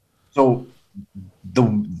 So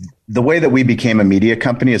the way that we became a media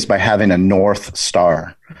company is by having a North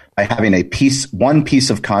Star, by having one piece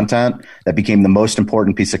of content that became the most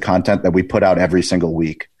important piece of content that we put out every single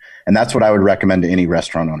week. And that's what I would recommend to any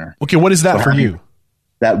restaurant owner. Okay. What is that for you?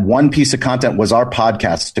 That one piece of content was our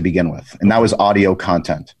podcast to begin with. And that was audio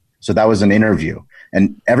content. So that was an interview.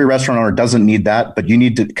 And every restaurant owner doesn't need that, but you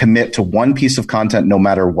need to commit to one piece of content, no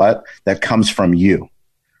matter what, that comes from you.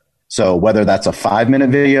 So whether that's a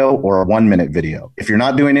 5-minute video or a 1-minute video, if you're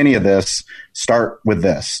not doing any of this, start with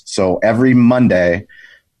this. So every Monday,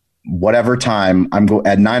 whatever time,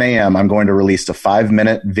 at 9 a.m., I'm going to release a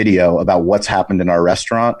 5-minute video about what's happened in our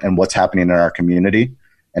restaurant and what's happening in our community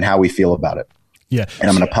and how we feel about it. Yeah. And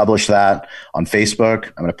I'm going to publish that on Facebook.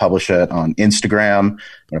 I'm going to publish it on Instagram. I'm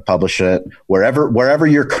going to publish it wherever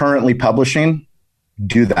you're currently publishing.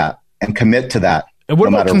 Do that and commit to that. And what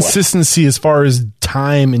about consistency as far as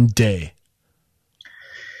time and day?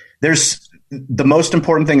 The most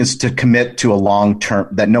important thing is to commit to a long term,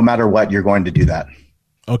 that no matter what, you're going to do that.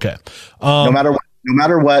 Okay. No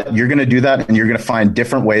matter what, you're going to do that, and you're going to find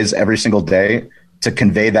different ways every single day to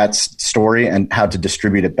convey that story and how to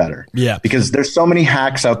distribute it better. Yeah. Because there's so many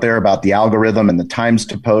hacks out there about the algorithm and the times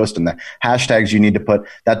to post and the hashtags you need to put.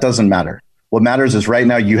 That doesn't matter. What matters is right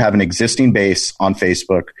now you have an existing base on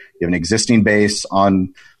Facebook. You have an existing base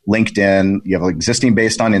on LinkedIn. You have an existing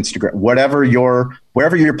base on Instagram. Wherever your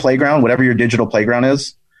playground, whatever your digital playground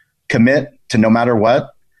is, commit to no matter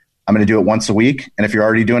what. I'm going to do it once a week. And if you're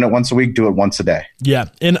already doing it once a week, do it once a day. Yeah.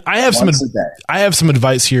 And I have some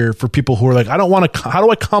advice here for people who are like, how do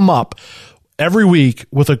I come up every week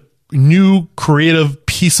with a new creative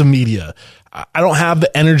piece of media? I don't have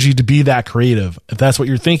the energy to be that creative. If that's what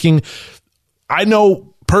you're thinking, I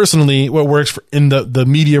know personally what works in the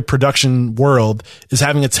media production world is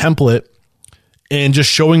having a template and just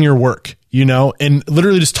showing your work, and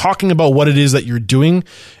literally just talking about what it is that you're doing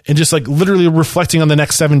and just like literally reflecting on the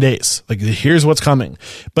next 7 days. Like, here's what's coming,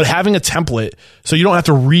 but having a template so you don't have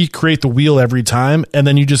to recreate the wheel every time. And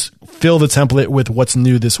then you just fill the template with what's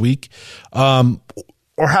new this week.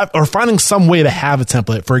 Or finding some way to have a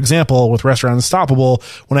template. For example, with Restaurant Unstoppable,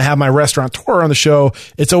 when I have my restaurateur on the show,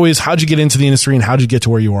 it's always, how'd you get into the industry and how'd you get to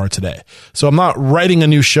where you are today? So I'm not writing a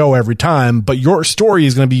new show every time, but your story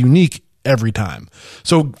is going to be unique every time.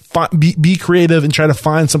 So be creative and try to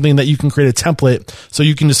find something that you can create a template so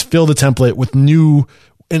you can just fill the template with new,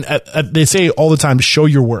 and they say all the time, show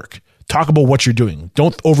your work. Talk about what you're doing.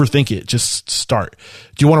 Don't overthink it. Just start.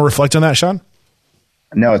 Do you want to reflect on that, Sean?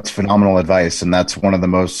 No, it's phenomenal advice. And that's one of the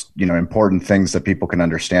most, important things that people can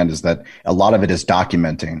understand is that a lot of it is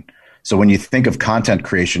documenting. So when you think of content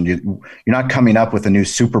creation, you're not coming up with a new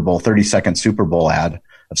 30-second Super Bowl ad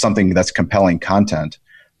of something that's compelling content.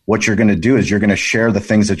 What you're going to do is you're going to share the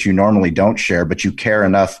things that you normally don't share, but you care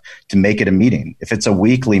enough to make it a meeting. If it's a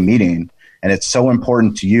weekly meeting and it's so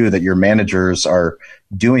important to you that your managers are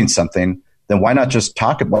doing something, then why not just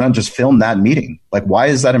film that meeting? Like, why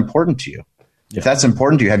is that important to you? If that's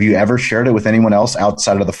important to you, have you ever shared it with anyone else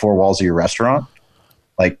outside of the four walls of your restaurant?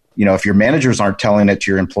 Like, if your managers aren't telling it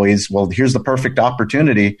to your employees, well, here's the perfect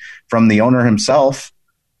opportunity from the owner himself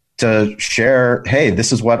to share, hey,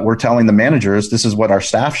 this is what we're telling the managers. This is what our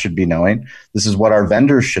staff should be knowing. This is what our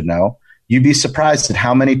vendors should know. You'd be surprised at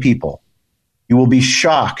how many people, you will be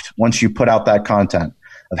shocked once you put out that content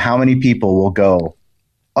of how many people will go,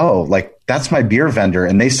 oh, like that's my beer vendor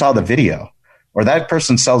and they saw the video, or that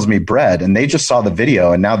person sells me bread and they just saw the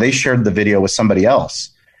video and now they shared the video with somebody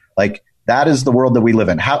else. Like, that is the world that we live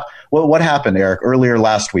in. What happened, Eric, earlier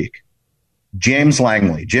last week? Jimmy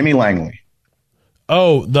Langley.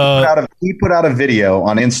 Oh, he put out a video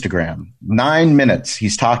on Instagram. 9 minutes.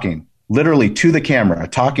 He's talking literally to the camera,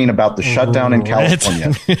 talking about the shutdown in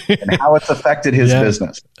California and how it's affected his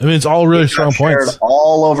business. I mean, it's all really strong points.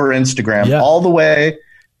 All over Instagram, all the way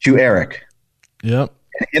to Eric. Yep.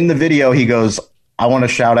 And in the video, he goes, I want to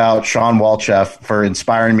shout out Sean Walchef for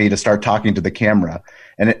inspiring me to start talking to the camera.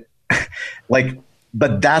 And it,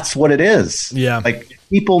 but that's what it is. Yeah. Like,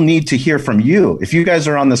 people need to hear from you. If you guys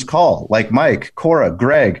are on this call, like Mike, Cora,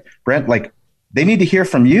 Greg, Brent, like, they need to hear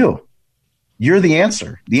from you. You're the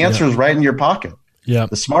answer. The answer is right in your pocket. Yeah.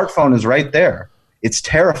 The smartphone is right there. It's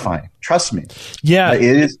terrifying. Trust me. Yeah. It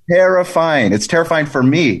is terrifying. It's terrifying for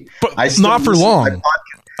me. But not for long.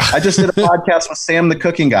 I just did a podcast with Sam the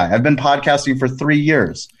Cooking Guy. I've been podcasting for 3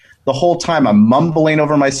 years. The whole time I'm mumbling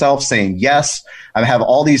over myself saying, yes, I have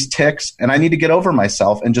all these tics and I need to get over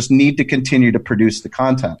myself and just need to continue to produce the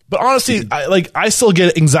content. But honestly, I still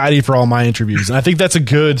get anxiety for all my interviews. And I think that's a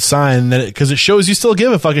good sign that because it shows you still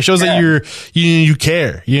give a fuck. It shows that you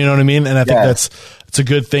care. You know what I mean? And I think it's a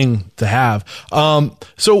good thing to have.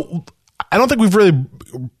 So I don't think we've really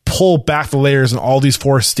pulled back the layers in all these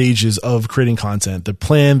 4 stages of creating content: the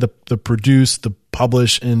plan, the produce, the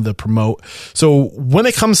publish, and the promote. So when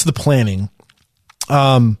it comes to the planning,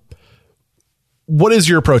 what is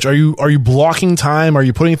your approach? Are you blocking time? Are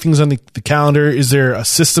you putting things on the calendar? Is there a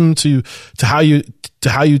system to how you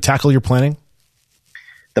tackle your planning?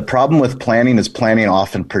 The problem with planning is planning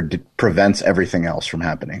often prevents everything else from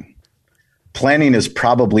happening. Planning is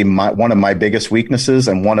probably one of my biggest weaknesses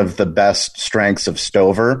and one of the best strengths of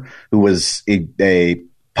Stover, who was a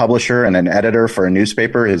publisher and an editor for a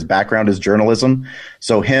newspaper. His background is journalism.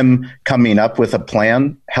 So him coming up with a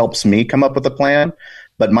plan helps me come up with a plan.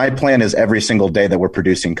 But my plan is every single day that we're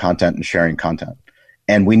producing content and sharing content.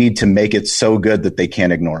 And we need to make it so good that they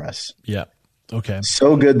can't ignore us. Yeah. Okay.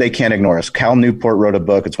 So good they can't ignore us. Cal Newport wrote a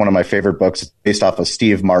book. It's one of my favorite books. It's based off a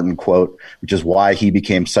Steve Martin quote, which is why he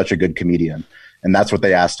became such a good comedian. And that's what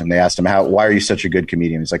they asked him. They asked him, why are you such a good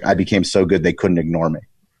comedian? He's like, I became so good they couldn't ignore me.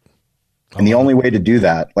 And the only way to do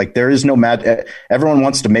that, like, there is no everyone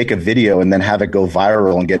wants to make a video and then have it go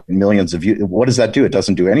viral and get millions of views. What does that do? It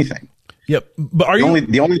doesn't do anything. Yep. But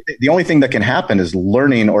the only thing that can happen is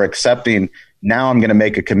learning or accepting. Now I'm going to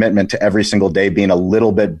make a commitment to every single day being a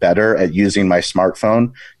little bit better at using my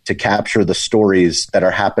smartphone to capture the stories that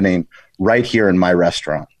are happening right here in my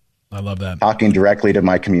restaurant. I love that. Talking directly to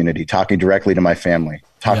my community, talking directly to my family,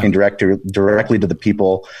 talking directly to the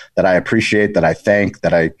people that I appreciate, that I thank,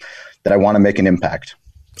 that I want to make an impact.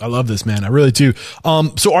 I love this, man. I really do.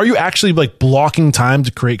 So are you actually like blocking time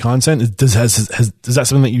to create content? Is that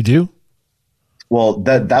something that you do? Well,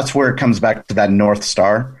 that's where it comes back to that North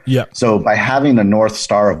Star. Yeah. So by having a North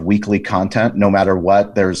Star of weekly content, no matter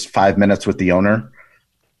what, there's 5 minutes with the owner,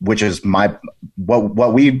 which is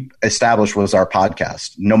what we established was our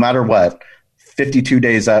podcast. No matter what, 52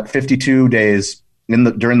 days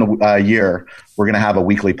during the year, we're going to have a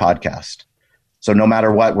weekly podcast. So no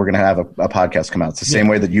matter what, we're going to have a podcast come out. It's the same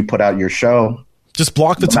way that you put out your show. Just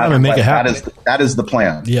block the time and make it happen. That is the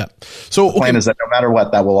plan. Yeah. So the plan is that no matter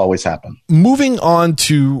what, that will always happen. Moving on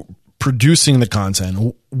to producing the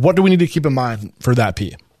content, what do we need to keep in mind for that,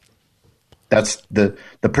 P? That's the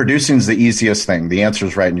producing is the easiest thing. The answer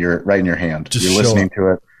is right in your hand. Just you're listening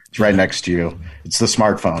to it. It's right next to you. It's the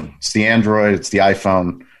smartphone. It's the Android. It's the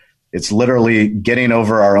iPhone. It's literally getting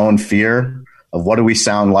over our own fear of what do we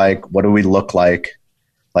sound like? What do we look like?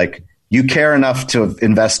 Like, you care enough to have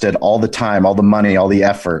invested all the time, all the money, all the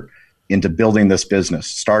effort into building this business,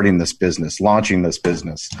 starting this business, launching this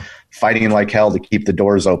business, fighting like hell to keep the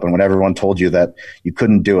doors open when everyone told you that you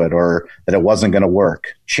couldn't do it or that it wasn't going to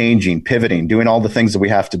work, changing, pivoting, doing all the things that we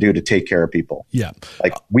have to do to take care of people. Yeah.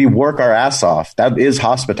 Like, we work our ass off. That is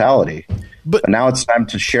hospitality. But now it's time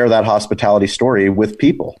to share that hospitality story with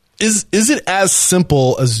people. Is it as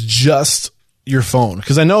simple as just your phone?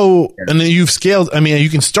 Because I know, and then you've scaled. I mean, you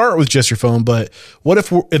can start with just your phone, but what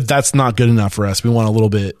if that's not good enough for us? We want a little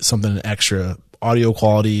bit something extra, audio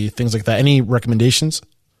quality, things like that. Any recommendations?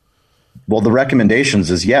 Well, the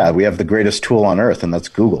recommendations is, we have the greatest tool on earth, and that's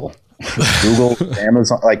Google. Google,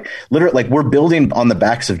 Amazon, like literally, like we're building on the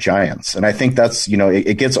backs of giants. And I think that's,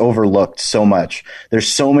 it gets overlooked so much. There's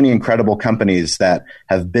so many incredible companies that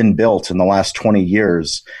have been built in the last 20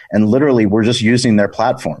 years. And literally we're just using their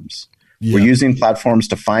platforms. Yeah. We're using platforms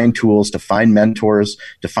to find tools, to find mentors,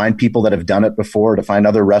 to find people that have done it before, to find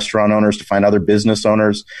other restaurant owners, to find other business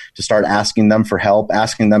owners, to start asking them for help,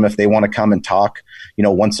 asking them if they want to come and talk,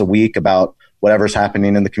 once a week about whatever's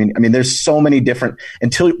happening in the community. I mean, there's so many different,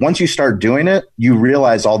 once you start doing it, you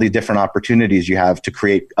realize all the different opportunities you have to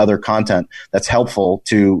create other content that's helpful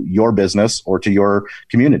to your business or to your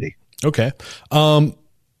community. Okay.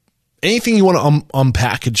 Anything you want to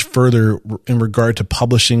unpackage further in regard to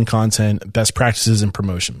publishing content, best practices, and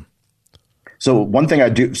promotion? So one thing I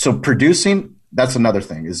do, producing, that's another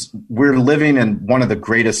thing, is we're living in one of the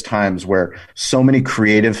greatest times where so many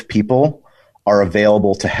creative people are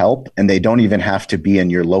available to help, and they don't even have to be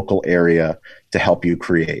in your local area to help you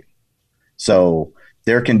create. So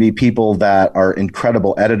there can be people that are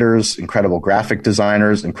incredible editors, incredible graphic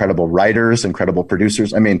designers, incredible writers, incredible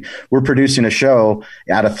producers. I mean, we're producing a show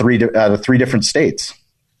out of three different states.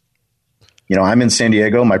 I'm in San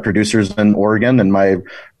Diego, my producer's in Oregon, and my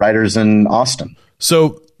writer's in Austin.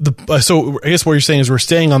 So I guess what you're saying is we're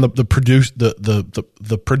staying on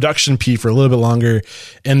the production P for a little bit longer,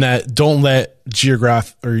 and that don't let your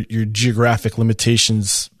geographic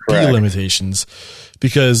limitations Correct. be limitations,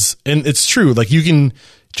 because, and it's true, like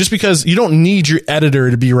just because you don't need your editor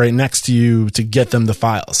to be right next to you to get them the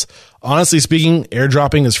files. Honestly speaking,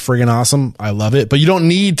 airdropping is friggin' awesome. I love it, but you don't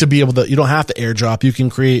need to be able to, you don't have to airdrop. You can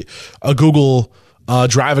create a Google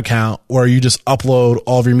Drive account where you just upload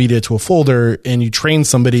all of your media to a folder, and you train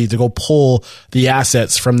somebody to go pull the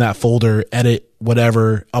assets from that folder, edit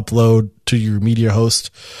whatever, upload to your media host.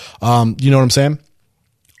 You know what I'm saying?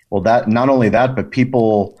 Well, that, not only that, but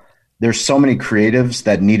there's so many creatives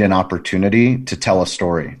that need an opportunity to tell a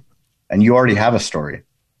story, and you already have a story.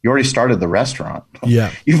 You already started the restaurant.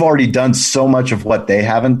 Yeah. You've already done so much of what they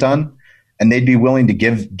haven't done, and they'd be willing to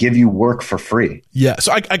give you work for free. Yeah.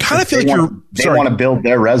 So I kind of feel like they want to build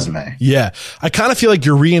their resume. Yeah. I kind of feel like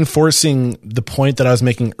you're reinforcing the point that I was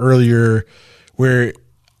making earlier, where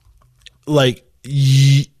like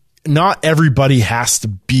not everybody has to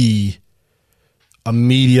be a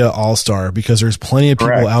media all-star, because there's plenty of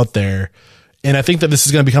people out there. And I think that this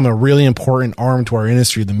is going to become a really important arm to our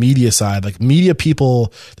industry, the media side. Like media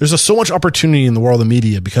people, there's so much opportunity in the world of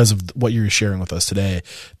media because of what you're sharing with us today.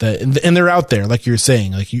 And they're out there, like you're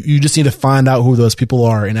saying. Like you just need to find out who those people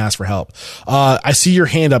are and ask for help. I see your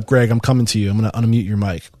hand up, Greg. I'm coming to you. I'm going to unmute your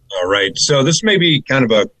mic. All right. So this may be kind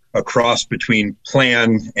of a cross between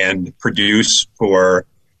plan and produce kind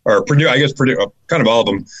of all of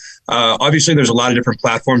them. Obviously, there's a lot of different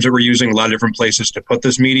platforms that we're using, a lot of different places to put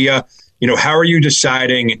this media. How are you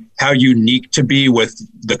deciding how unique to be with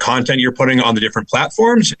the content you're putting on the different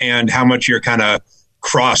platforms, and how much you're kind of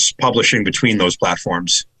cross-publishing between those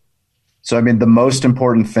platforms? So, I mean, the most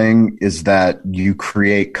important thing is that you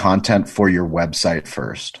create content for your website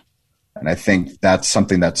first. And I think that's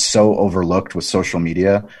something that's so overlooked with social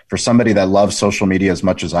media. For somebody that loves social media as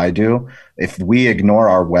much as I do, if we ignore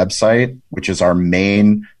our website, which is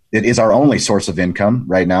it is our only source of income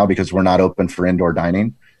right now, because we're not open for indoor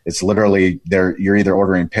dining. It's literally you're either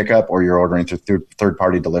ordering pickup or you're ordering through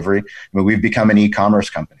third-party delivery. I mean, we've become an e-commerce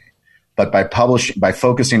company. But by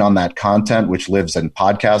focusing on that content, which lives in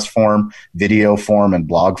podcast form, video form, and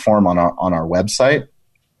blog form on our website,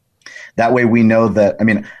 that way we know that, I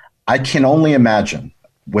mean, I can only imagine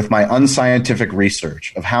with my unscientific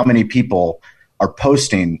research of how many people are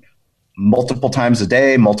posting multiple times a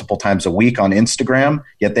day, multiple times a week on Instagram,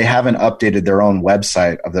 yet they haven't updated their own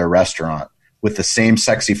website of their restaurant with the same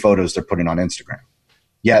sexy photos they're putting on Instagram.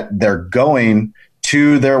 Yet they're going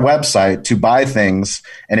to their website to buy things,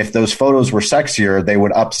 and if those photos were sexier, they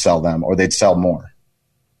would upsell them or they'd sell more.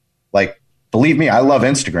 Like, believe me, I love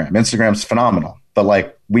Instagram. Instagram's phenomenal. But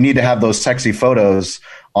like, we need to have those sexy photos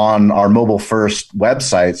on our mobile first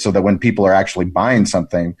website so that when people are actually buying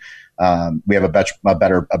something, we have a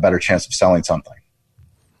better chance of selling something.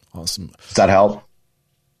 Awesome. Does that help?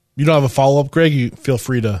 You don't have a follow-up, Greg? You feel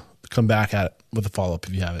free to come back at it with a follow-up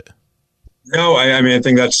if you have it. No, I mean, I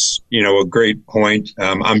think that's, a great point.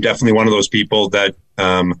 I'm definitely one of those people that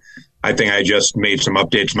I think I just made some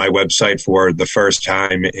updates to my website for the first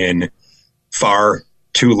time in far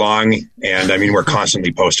too long. And I mean, we're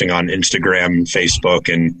constantly posting on Instagram and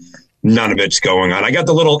Facebook, and none of it's going on. I got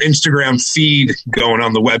the little Instagram feed going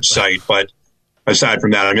on the website, but aside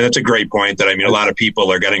from that, I mean, that's a great point that, I mean, a lot of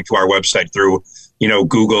people are getting to our website through,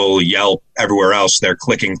 Google, Yelp, everywhere else, they're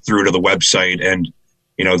clicking through to the website, and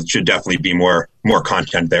it should definitely be more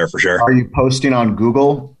content there for sure. Are you posting on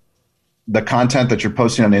Google? The content that you're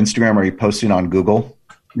posting on Instagram, are you posting on Google?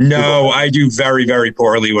 No, I do very, very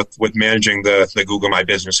poorly with managing the Google My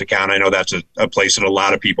Business account. I know that's a place that a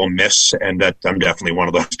lot of people miss, and that I'm definitely one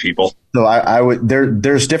of those people. So I would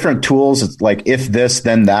there's different tools. It's like if this,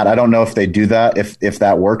 then that. I don't know if they do that, if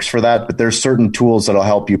that works for that, but there's certain tools that'll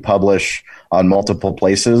help you publish on multiple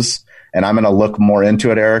places. And I'm going to look more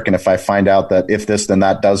into it, Eric. And if I find out that if this, then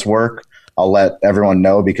that does work, I'll let everyone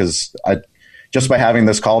know, because just by having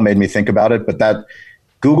this call made me think about it. But that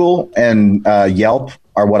Google and Yelp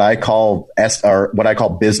are what I call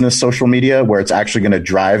business social media, where it's actually going to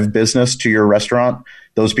drive business to your restaurant.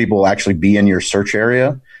 Those people will actually be in your search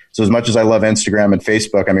area. So as much as I love Instagram and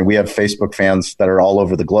Facebook, I mean, we have Facebook fans that are all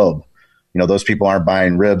over the globe. Those people aren't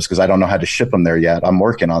buying ribs because I don't know how to ship them there yet. I'm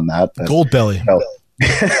working on that. Gold belly.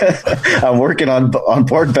 I'm working on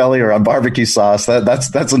pork belly or on barbecue sauce.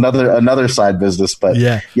 That's another side business. But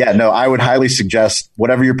no, I would highly suggest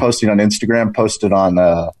whatever you're posting on Instagram, post it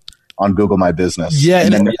on Google My Business. Yeah,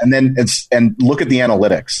 and look at the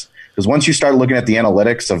analytics, because once you start looking at the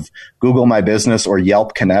analytics of Google My Business or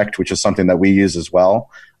Yelp Connect, which is something that we use as well,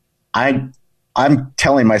 I'm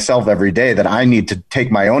telling myself every day that I need to take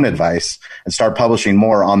my own advice and start publishing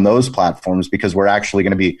more on those platforms, because we're actually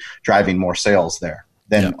going to be driving more sales there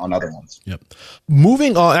than on other ones. Yep.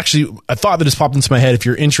 Moving on, actually, a thought that just popped into my head. If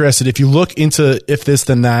you're interested, if you look into If This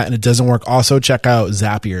Then That and it doesn't work, also check out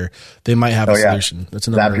Zapier. They might have a solution. That's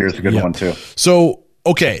another. Zapier is a good one too. So,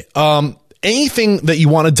 okay. Anything that you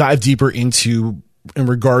want to dive deeper into in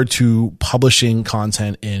regard to publishing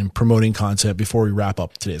content and promoting content before we wrap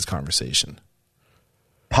up today's conversation?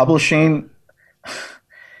 Publishing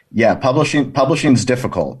is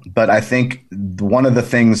difficult, but I think one of the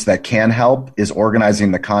things that can help is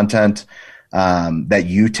organizing the content that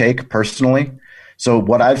you take personally. So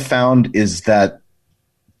what I've found is that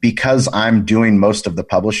because I'm doing most of the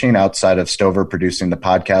publishing outside of Stover producing the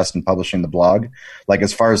podcast and publishing the blog, like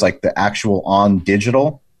as far as like the actual on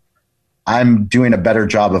digital, I'm doing a better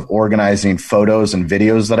job of organizing photos and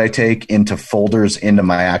videos that I take into folders into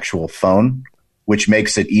my actual phone, which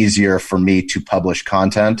makes it easier for me to publish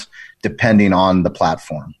content depending on the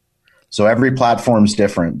platform. So every platform is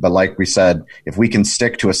different. But like we said, if we can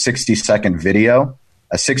stick to a 60-second video,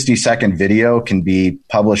 a 60-second video can be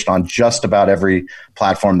published on just about every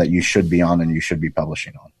platform that you should be on and you should be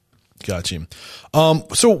publishing on. Got you.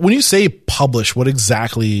 So when you say publish, what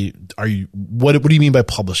exactly what do you mean by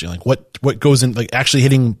publishing? Like what goes in, like actually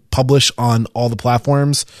hitting publish on all the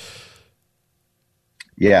platforms?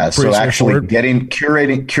 Yeah. So actually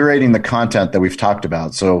curating the content that we've talked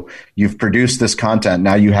about. So you've produced this content.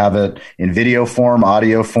 Now you have it in video form,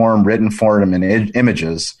 audio form, written form, and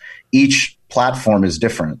images. Each platform is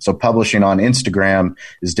different. So publishing on Instagram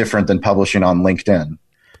is different than publishing on LinkedIn.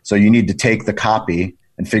 So you need to take the copy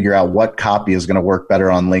and figure out what copy is going to work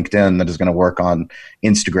better on LinkedIn, that is going to work on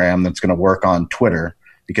Instagram, that's going to work on Twitter,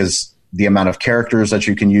 because the amount of characters that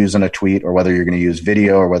you can use in a tweet, or whether you're going to use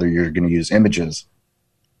video or whether you're going to use images.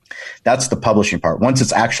 That's the publishing part. Once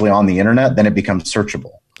it's actually on the internet, then it becomes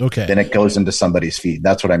searchable. Okay. Then it goes into somebody's feed.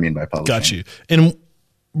 That's what I mean by publishing. Got you. And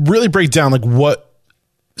really break down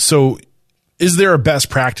so is there a best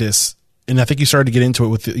practice? And I think you started to get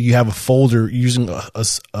into it you have a folder using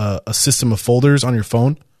a system of folders on your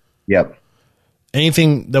phone. Yep.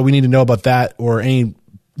 Anything that we need to know about that, or any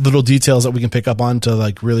little details that we can pick up on to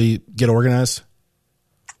like really get organized?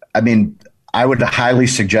 I mean, I would highly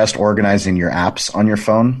suggest organizing your apps on your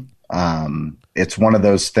phone. It's one of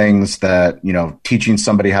those things that, teaching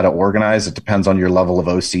somebody how to organize, it depends on your level of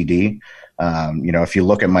OCD. If you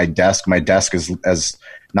look at my desk is as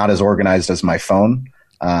not as organized as my phone.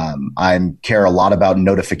 I care a lot about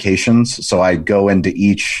notifications. So I go into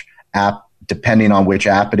each app, depending on which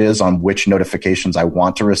app it is, on which notifications I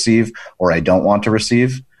want to receive or I don't want to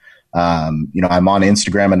receive. I'm on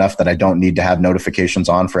Instagram enough that I don't need to have notifications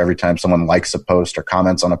on for every time someone likes a post or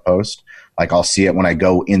comments on a post. Like I'll see it when I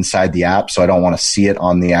go inside the app. So I don't want to see it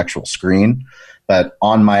on the actual screen, but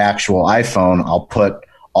on my actual iPhone, I'll put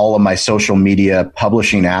all of my social media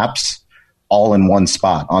publishing apps all in one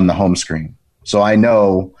spot on the home screen. So I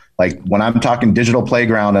know, like when I'm talking Digital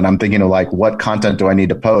Playground and I'm thinking of like, what content do I need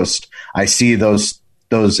to post? I see those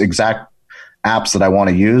exact apps that I want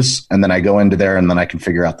to use. And then I go into there and then I can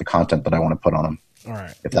figure out the content that I want to put on them. All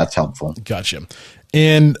right. If that's helpful. Gotcha.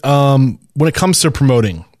 And when it comes to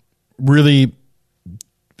promoting, really,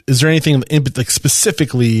 is there anything like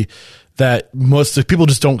specifically that most people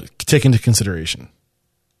just don't take into consideration?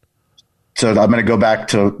 So I'm going to go back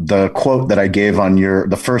to the quote that I gave on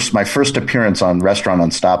my first appearance on Restaurant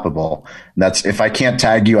Unstoppable. And that's, if I can't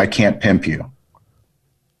tag you, I can't pimp you.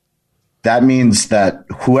 That means that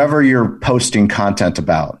whoever you're posting content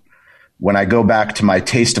about, when I go back to my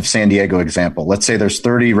Taste of San Diego example, let's say there's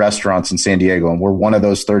 30 restaurants in San Diego and we're one of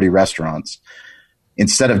those 30 restaurants.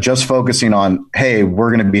 Instead of just focusing on, hey, we're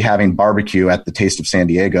going to be having barbecue at the Taste of San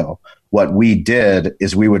Diego, what we did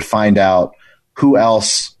is we would find out who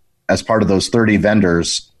else, as part of those 30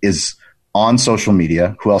 vendors, is on social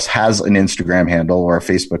media, who else has an Instagram handle or a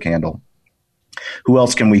Facebook handle, who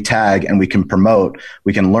else can we tag and we can promote,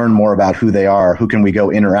 we can learn more about who they are, who can we go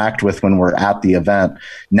interact with when we're at the event.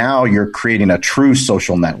 Now you're creating a true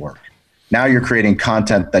social network. Now you're creating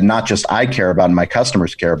content that not just I care about and my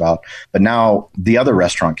customers care about, but now the other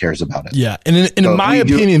restaurant cares about it. Yeah. And in my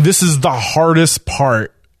opinion, this is the hardest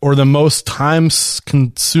part, or the most time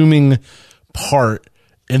consuming part.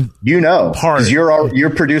 And because you're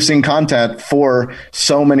producing content for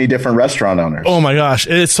so many different restaurant owners. Oh my gosh,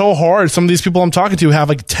 it's so hard. Some of these people I'm talking to have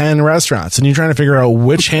like 10 restaurants, and you're trying to figure out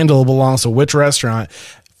which handle belongs to which restaurant.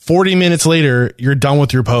 40 minutes later, you're done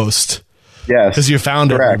with your post. Yes, because you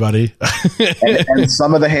found everybody. and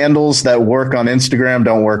some of the handles that work on Instagram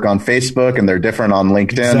don't work on Facebook, and they're different on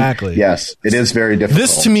LinkedIn. Exactly. Yes, it is very difficult.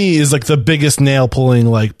 This to me is like the biggest nail pulling,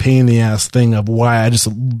 like pain in the ass thing of why I just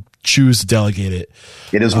choose to delegate it.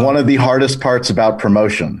 It is one of the hardest parts about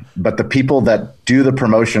promotion, but the people that do the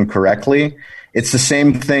promotion correctly, it's the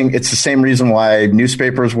same thing. It's the same reason why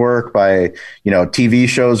newspapers work, why, TV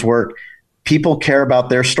shows work. People care about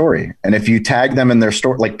their story. And if you tag them in their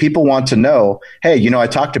story, like, people want to know, hey, I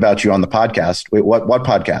talked about you on the podcast. Wait, what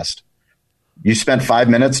podcast? You spent 5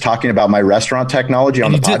 minutes talking about my restaurant technology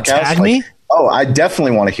on the podcast? Tag me? Oh, I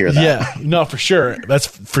definitely want to hear that. Yeah, no, for sure. That's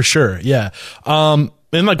for sure. Yeah.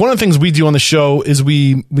 And like one of the things we do on the show is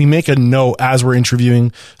we make a note as we're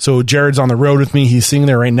interviewing. So Jared's on the road with me. He's sitting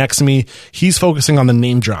there right next to me. He's focusing on the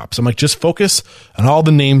name drops. I'm like, just focus on all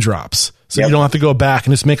the name drops. So you don't have to go back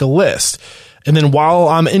and just make a list. And then while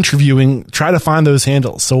I'm interviewing, try to find those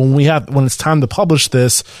handles. So when it's time to publish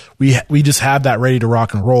this, we just have that ready to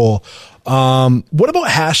rock and roll. What about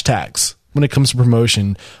hashtags when it comes to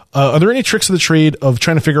promotion? Are there any tricks of the trade of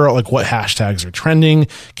trying to figure out like what hashtags are trending?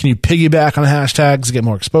 Can you piggyback on hashtags to get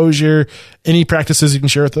more exposure? Any practices you can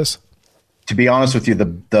share with us? To be honest with you,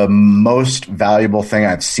 the most valuable thing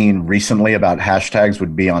I've seen recently about hashtags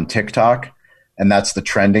would be on TikTok, and that's the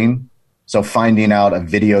trending. So finding out a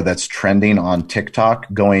video that's trending on TikTok,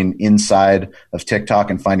 going inside of TikTok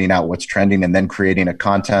and finding out what's trending, and then creating a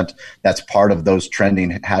content that's part of those trending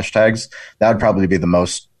hashtags, that would probably be the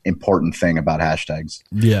most important thing about hashtags.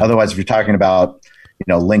 Yeah. Otherwise, if you're talking about,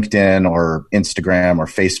 LinkedIn or Instagram or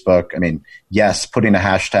Facebook, I mean, yes, putting a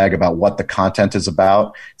hashtag about what the content is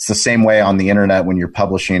about. It's the same way on the internet when you're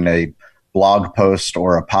publishing a blog post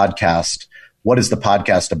or a podcast. What is the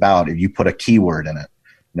podcast about? If you put a keyword in it,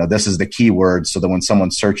 this is the keyword, so that when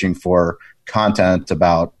someone's searching for content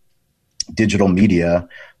about digital media,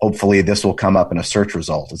 hopefully this will come up in a search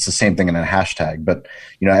result. It's the same thing in a hashtag, but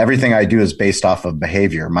everything I do is based off of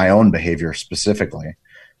behavior, my own behavior specifically.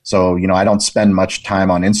 So, I don't spend much time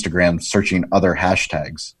on Instagram searching other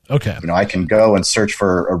hashtags. Okay. I can go and search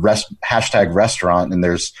for a hashtag restaurant, and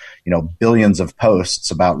there's, billions of posts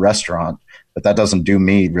about restaurant, but that doesn't do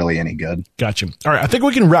me really any good. Gotcha. All right. I think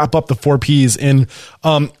we can wrap up the 4 Ps. And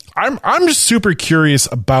I'm just super curious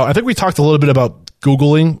about, I think we talked a little bit about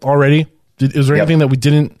Googling already. Is there anything that we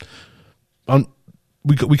didn't,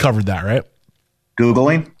 we covered that, right?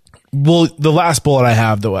 Googling? Well, the last bullet I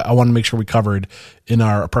have, though, I want to make sure we covered in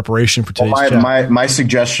our preparation for today's chat. My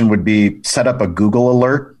suggestion would be set up a Google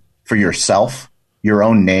alert for yourself, your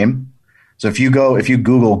own name. So if you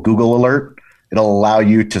Google Alert, it'll allow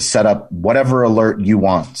you to set up whatever alert you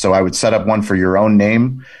want. So I would set up one for your own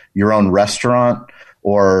name, your own restaurant,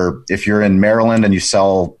 or if you're in Maryland and you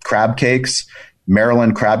sell crab cakes,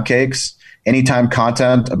 Maryland crab cakes. Anytime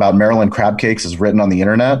content about Maryland crab cakes is written on the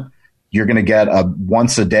internet, you're going to get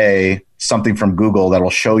once a day something from Google that will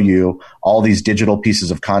show you all these digital pieces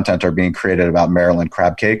of content are being created about Maryland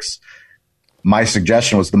crab cakes. My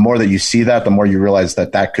suggestion was the more that you see that, the more you realize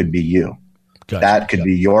that could be you. Gotcha. That could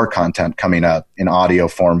be your content coming up in audio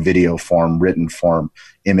form, video form, written form,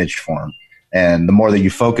 image form. And the more that you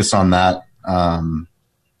focus on that, the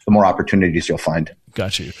more opportunities you'll find.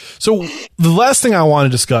 Got you. So the last thing I want to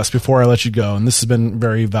discuss before I let you go, and this has been a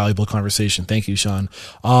very valuable conversation. Thank you, Sean.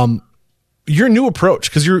 Your new approach,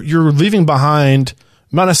 because you're leaving behind,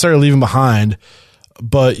 not necessarily leaving behind,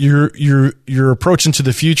 but your approach into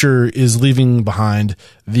the future is leaving behind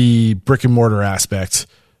the brick and mortar aspect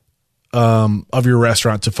of your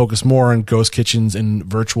restaurant to focus more on ghost kitchens and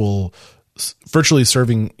virtually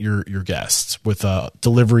serving your guests with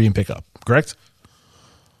delivery and pickup, correct?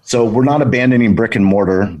 So we're not abandoning brick and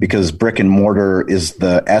mortar because brick and mortar is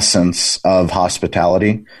the essence of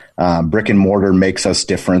hospitality. Brick and mortar makes us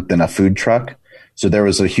different than a food truck. So there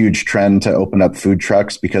was a huge trend to open up food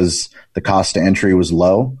trucks because the cost to entry was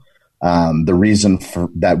low. The reason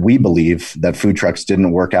that we believe that food trucks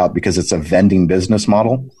didn't work out because it's a vending business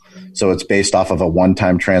model. So it's based off of a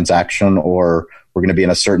one-time transaction, or we're going to be in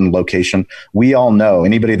a certain location. We all know,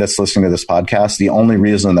 anybody that's listening to this podcast, the only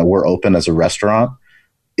reason that we're open as a restaurant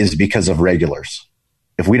is because of regulars.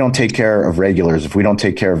 If we don't take care of regulars, if we don't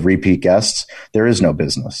take care of repeat guests, there is no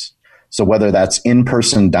business. So whether that's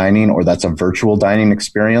in-person dining or that's a virtual dining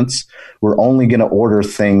experience, we're only going to order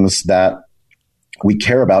things that we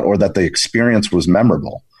care about or that the experience was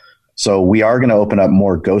memorable. So we are going to open up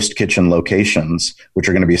more ghost kitchen locations, which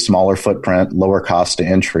are going to be smaller footprint, lower cost to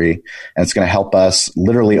entry. And it's going to help us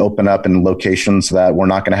literally open up in locations that we're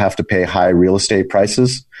not going to have to pay high real estate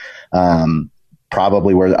prices.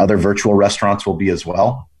 Probably where other virtual restaurants will be as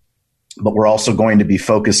well. But we're also going to be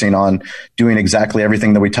focusing on doing exactly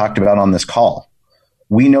everything that we talked about on this call.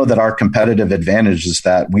 We know that our competitive advantage is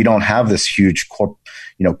that we don't have this huge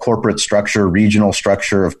corporate structure, regional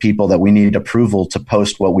structure of people that we need approval to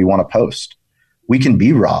post what we want to post. We can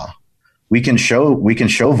be raw. We can show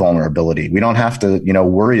vulnerability. We don't have to,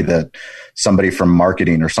 worry that somebody from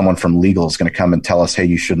marketing or someone from legal is going to come and tell us, hey,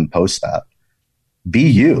 you shouldn't post that. Be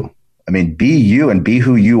you. Be you and be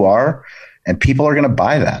who you are, and people are going to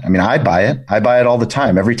buy that. I buy it. I buy it all the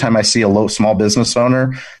time. Every time I see a small business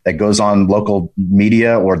owner that goes on local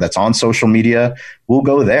media or that's on social media, we'll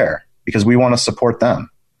go there because we want to support them.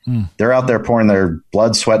 They're out there pouring their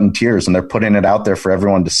blood, sweat, and tears, and they're putting it out there for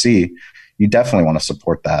everyone to see. You definitely want to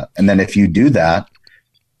support that. And then if you do that,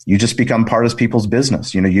 you just become part of people's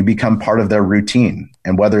business. You become part of their routine.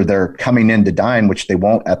 And whether they're coming in to dine, which they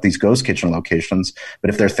won't at these ghost kitchen locations, but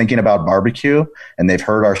if they're thinking about barbecue and they've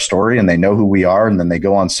heard our story and they know who we are, and then they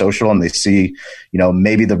go on social and they see,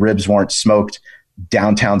 maybe the ribs weren't smoked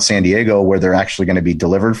downtown San Diego where they're actually going to be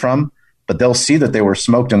delivered from, but they'll see that they were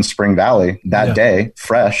smoked in Spring Valley that day,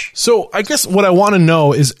 fresh. So I guess what I want to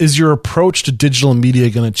know is your approach to digital media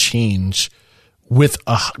going to change with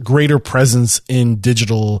a greater presence in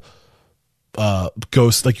digital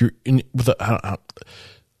ghosts, like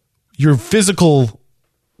your physical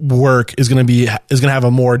work is going to have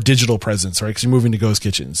a more digital presence, right? Because you're moving to ghost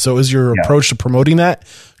kitchens. So is your approach to promoting that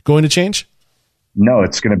going to change? No,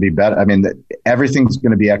 it's going to be better. Everything's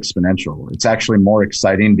going to be exponential. It's actually more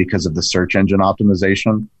exciting because of the search engine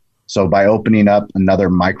optimization. So by opening up another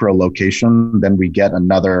micro location, then we get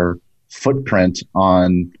another footprint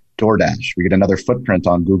on DoorDash. We get another footprint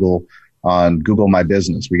on Google My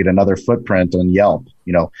Business. We get another footprint on Yelp.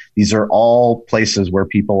 These are all places where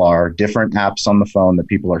people are, different apps on the phone that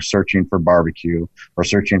people are searching for barbecue or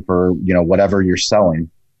searching for, whatever you're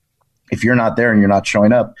selling. If you're not there and you're not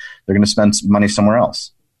showing up, they're going to spend money somewhere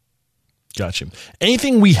else. Gotcha.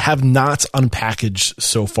 Anything we have not unpackaged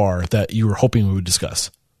so far that you were hoping we would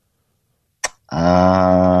discuss?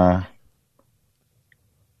 No.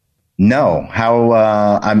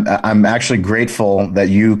 I'm actually grateful that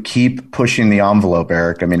you keep pushing the envelope,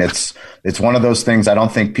 Eric. It's one of those things I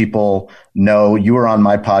don't think people know. You were on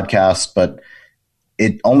my podcast, but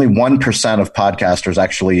only 1% of podcasters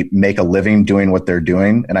actually make a living doing what they're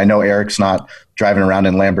doing. And I know Eric's not driving around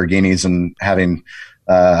in Lamborghinis and having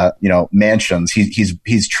mansions.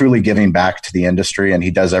 He's truly giving back to the industry, and he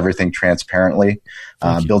does everything transparently,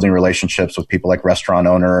 building relationships with people like Restaurant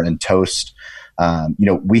Owner and Toast.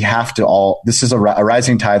 We have to this is a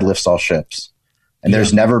rising tide lifts all ships. And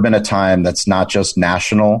there's never been a time that's not just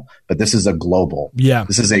national, but this is a global. Yeah.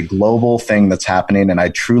 This is a global thing that's happening. And I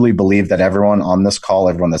truly believe that everyone on this call,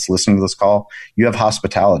 everyone that's listening to this call, you have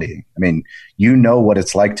hospitality. You know what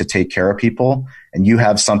it's like to take care of people, and you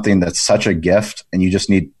have something that's such a gift, and you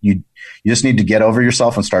just need to get over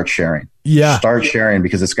yourself and start sharing. Yeah. Start sharing,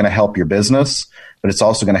 because it's going to help your business, but it's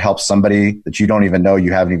also going to help somebody that you don't even know,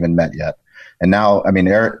 you haven't even met yet. And now,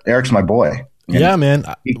 Eric's my boy. Yeah, man.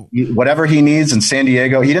 Whatever he needs in San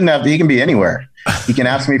Diego, he can be anywhere. He can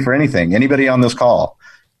ask me for anything. Anybody on this call.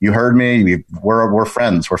 You heard me. We're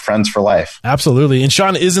friends. We're friends for life. Absolutely. And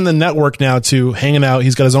Sean is in the network now too, hanging out.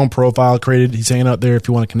 He's got his own profile created. He's hanging out there if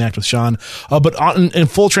you want to connect with Sean. But in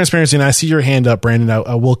full transparency, and I see your hand up, Brandon,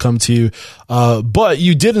 I will come to you. But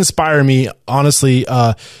you did inspire me, honestly.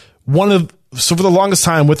 One of so for the longest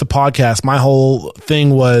time with the podcast, my whole thing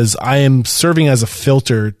was I am serving as a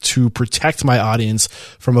filter to protect my audience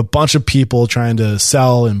from a bunch of people trying to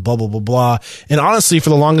sell and blah, blah, blah, blah. And honestly, for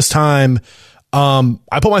the longest time,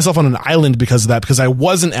 I put myself on an island because of that, because I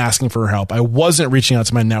wasn't asking for help. I wasn't reaching out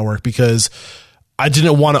to my network because I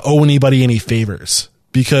didn't want to owe anybody any favors,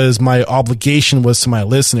 because my obligation was to my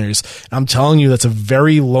listeners. And I'm telling you, that's a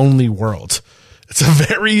very lonely world. It's a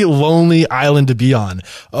very lonely island to be on.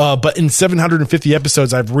 But in 750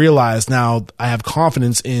 episodes, I've realized now I have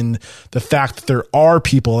confidence in the fact that there are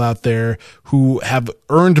people out there who have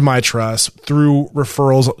earned my trust through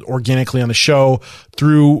referrals organically on the show,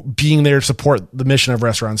 through being there to support the mission of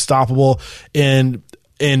Restaurant Unstoppable. And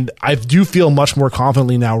I do feel much more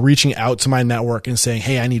confidently now reaching out to my network and saying,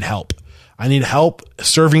 hey, I need help. I need help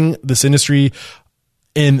serving this industry,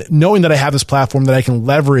 and knowing that I have this platform that I can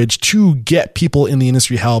leverage to get people in the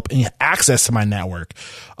industry help and access to my network.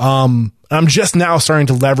 I'm just now starting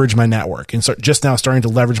to leverage my network and just now starting to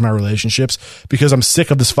leverage my relationships, because I'm sick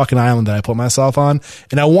of this fucking island that I put myself on,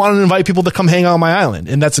 and I want to invite people to come hang out on my island.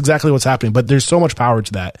 And that's exactly what's happening. But there's so much power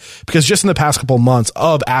to that, because just in the past couple of months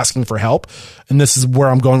of asking for help, and this is where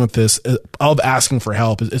I'm going with this, of asking for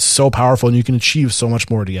help, it's so powerful, and you can achieve so much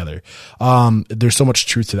more together. There's so much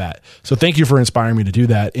truth to that. So thank you for inspiring me to do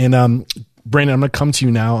that. And, Brandon, I'm going to come to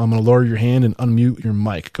you now. I'm going to lower your hand and unmute your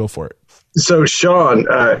mic. Go for it. So Sean,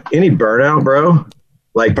 any burnout, bro?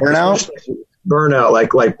 Like burnout,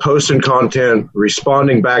 like posting content,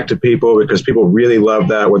 responding back to people, because people really love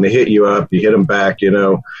that when they hit you up, you hit them back, give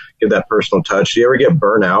that personal touch. Do you ever get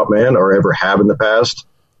burnout, man, or ever have in the past?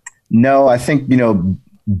 No, I think,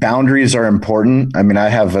 boundaries are important. I mean, I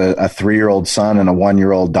have a 3-year-old son and a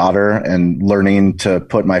 1-year-old daughter, and learning to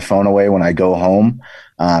put my phone away when I go home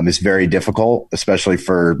is very difficult, especially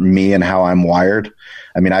for me and how I'm wired.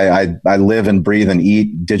 I mean, I live and breathe and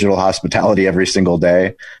eat digital hospitality every single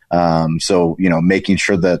day. So, making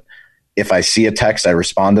sure that if I see a text, I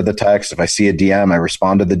respond to the text. If I see a DM, I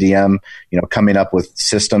respond to the DM, coming up with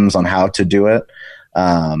systems on how to do it.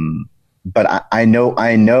 But I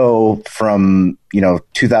know from,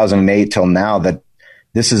 2008 till now that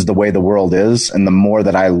this is the way the world is. And the more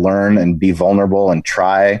that I learn and be vulnerable and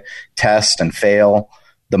try, test and fail,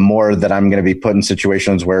 the more that I'm going to be put in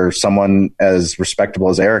situations where someone as respectable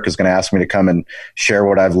as Eric is going to ask me to come and share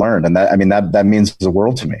what I've learned. And that means the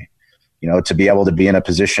world to me, to be able to be in a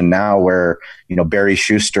position now where, Barry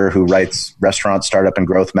Schuster, who writes Restaurant Startup and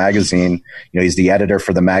Growth magazine, he's the editor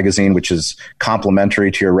for the magazine, which is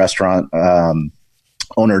complimentary to your restaurant,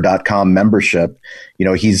 owner.com membership.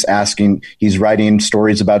 He's writing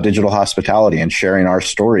stories about digital hospitality and sharing our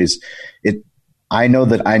stories. I know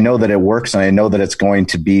that it works, and I know that it's going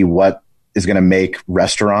to be what is going to make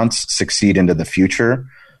restaurants succeed into the future.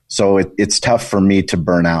 So it's tough for me to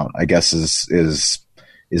burn out, I guess is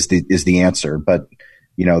the answer. But,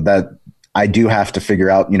 that I do have to figure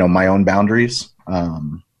out, my own boundaries.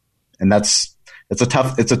 And it's a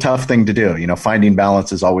tough thing to do. Finding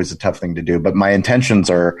balance is always a tough thing to do, but my intentions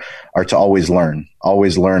are to always learn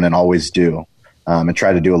and always do. And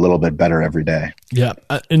try to do a little bit better every day. Yeah.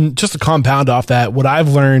 And just to compound off that, what I've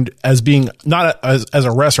learned as being not as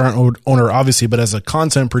a restaurant owner, obviously, but as a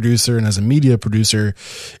content producer and as a media producer,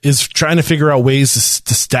 is trying to figure out ways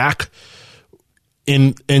to stack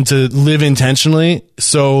and to live intentionally,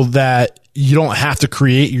 so that you don't have to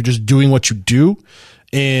create, you're just doing what you do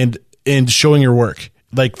and showing your work.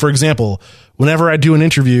 Like, for example, whenever I do an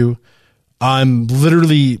interview, I'm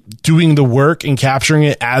literally doing the work and capturing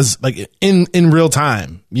it as like in real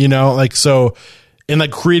time, so, and like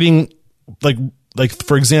creating like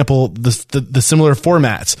for example, the similar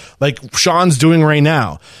formats like Sean's doing right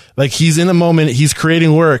now. Like, he's in a moment, he's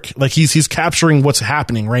creating work, like he's capturing what's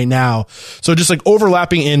happening right now. So just like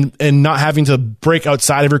overlapping and not having to break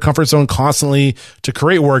outside of your comfort zone constantly to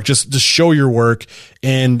create work, just show your work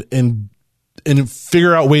and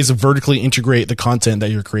figure out ways to vertically integrate the content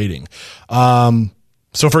that you're creating.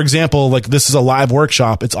 So for example, like this is a live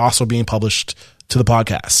workshop. It's also being published to the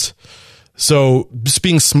podcast. So just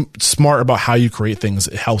being smart about how you create things,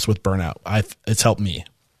 it helps with burnout. It's helped me.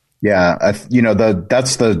 Yeah.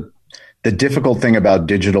 That's the difficult thing about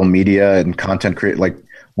digital media and content create. Like,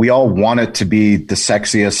 we all want it to be the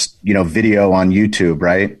sexiest, video on YouTube,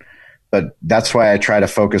 right? But that's why I try to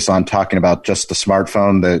focus on talking about just the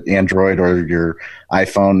smartphone, the Android or your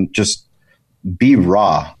iPhone. Just be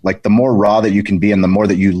raw. Like, the more raw that you can be and the more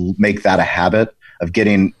that you make that a habit of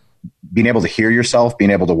being able to hear yourself,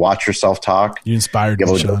 being able to watch yourself talk. You inspired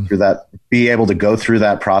me, Sean. Be able to go through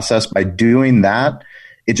that process. By doing that,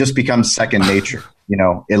 it just becomes second nature.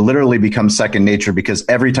 It literally becomes second nature, because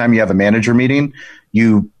every time you have a manager meeting,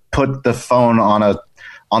 you put the phone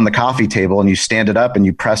on the coffee table and you stand it up and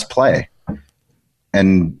you press play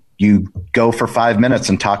and you go for 5 minutes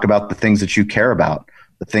and talk about the things that you care about,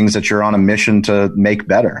 the things that you're on a mission to make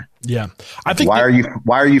better. Yeah. I think why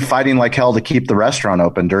are you fighting like hell to keep the restaurant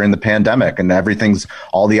open during the pandemic and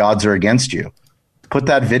all the odds are against you? Put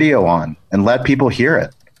that video on and let people hear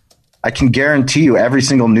it. I can guarantee you every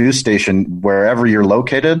single news station, wherever you're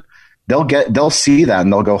located, they'll see that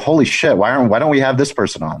and they'll go, holy shit, why don't we have this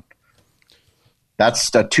person on? That's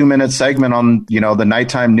a 2-minute segment on, the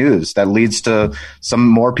nighttime news that leads to some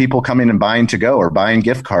more people coming and buying to go or buying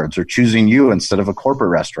gift cards or choosing you instead of a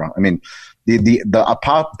corporate restaurant. I mean,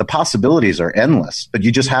 the possibilities are endless, but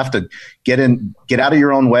you just have to get out of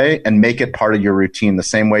your own way and make it part of your routine the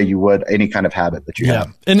same way you would any kind of habit that you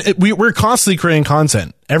have. And we're constantly creating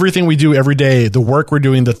content. Everything we do every day, the work we're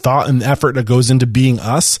doing, the thought and effort that goes into being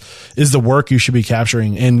us is the work you should be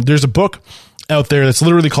capturing. And there's a book out there that's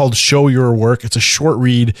literally called Show Your Work. It's a short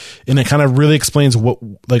read and it kind of really explains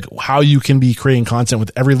how you can be creating content with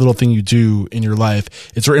every little thing you do in your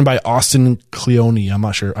life. It's written by Austin Kleon. I'm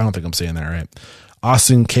not sure. I don't think I'm saying that right.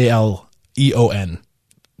 Austin Kleon.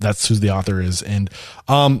 That's who the author is. And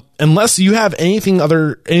unless you have anything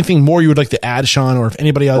more you would like to add, Sean, or if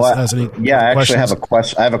anybody else has any questions. I actually have a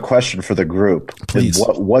question. I have a question for the group. Please.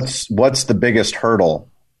 What's the biggest hurdle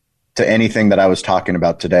to anything that I was talking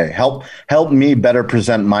about today? Help me better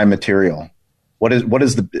present my material. What is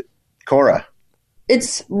the Cora?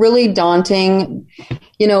 It's really daunting.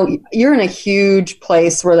 You're in a huge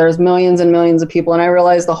place where there's millions and millions of people, and I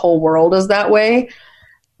realize the whole world is that way.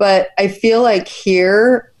 But I feel like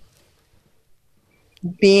here,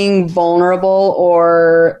 being vulnerable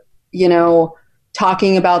or,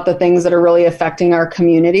 talking about the things that are really affecting our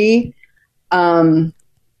community,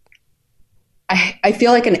 I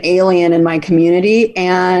feel like an alien in my community,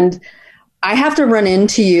 and I have to run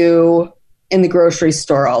into you in the grocery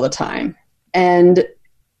store all the time. And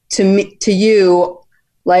to you,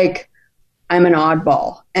 like, I'm an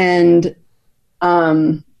oddball. And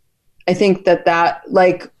I think that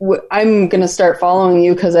I'm going to start following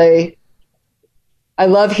you because I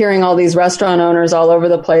love hearing all these restaurant owners all over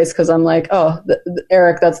the place because I'm like, oh,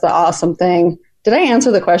 Eric, that's the awesome thing. Did I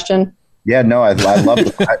answer the question? Yeah, no, I love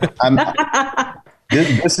it.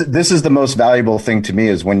 This is the most valuable thing to me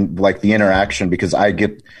is when the interaction, because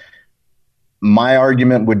my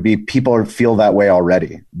argument would be people feel that way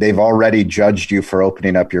already. They've already judged you for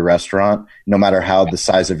opening up your restaurant, no matter how the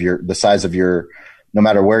size of your, no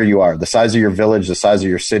matter where you are, the size of your village, the size of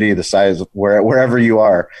your city, the size of wherever you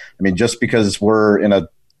are. I mean, just because we're in a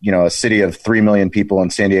city of 3 million people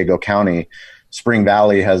in San Diego County, Spring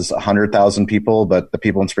Valley has 100,000 people, but the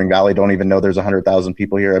people in Spring Valley don't even know there's 100,000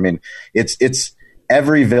 people here. I mean, it's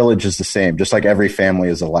every village is the same, just like every family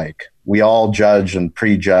is alike. We all judge and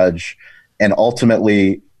prejudge, and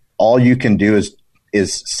ultimately, all you can do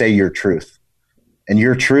is say your truth, and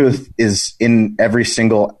your truth is in every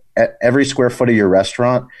square foot of your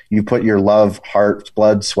restaurant. You put your love, heart,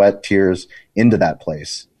 blood, sweat, tears into that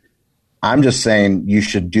place. I'm just saying you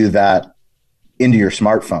should do that into your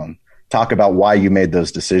smartphone. Talk about why you made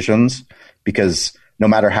those decisions, because no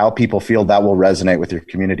matter how people feel, that will resonate with your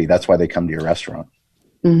community. That's why they come to your restaurant.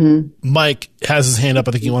 Mm-hmm. Mike has his hand up.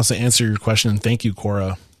 I think he wants to answer your question. Thank you,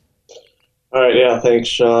 Cora. All right. Yeah. Thanks,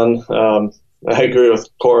 Sean. I agree with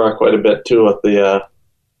Cora quite a bit too with the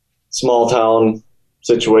small town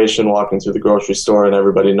situation, walking through the grocery store and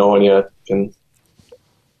everybody knowing you can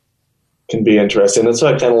be interesting. That's why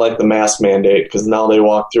I kind of like the mask mandate, because now they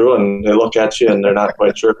walk through and they look at you and they're not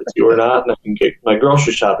quite sure if it's you or not, and I can get my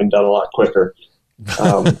grocery shopping done a lot quicker.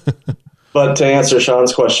 But to answer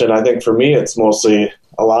Sean's question, I think for me, it's mostly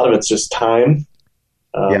a lot of it's just time.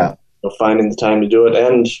 Finding the time to do it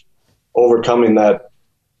and overcoming that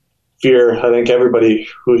fear. I think everybody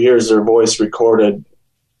who hears their voice recorded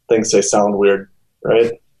thinks they sound weird,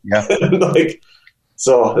 right? Yeah.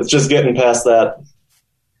 So it's just getting past that.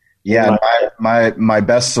 Yeah, my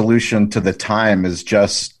best solution to the time is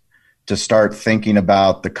just to start thinking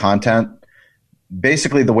about the content.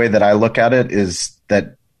 Basically, the way that I look at it is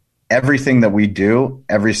that everything that we do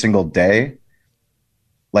every single day,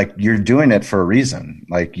 you're doing it for a reason.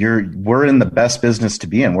 We're in the best business to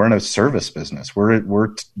be in. We're in a service business.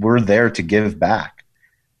 We're there to give back,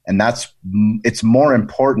 and it's more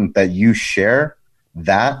important that you share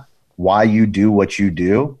that why you do what you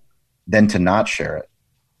do than to not share it.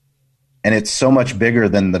 And it's so much bigger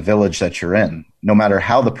than the village that you're in, no matter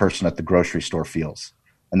how the person at the grocery store feels.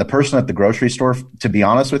 And the person at the grocery store, to be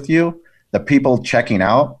honest with you, the people checking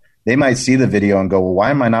out, they might see the video and go, well,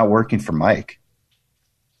 why am I not working for Mike?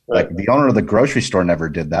 Right. The owner of the grocery store never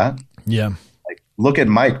did that. Yeah. look at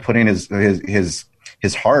Mike putting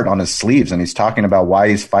his heart on his sleeves, and he's talking about why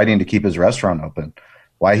he's fighting to keep his restaurant open,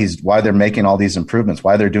 why they're making all these improvements,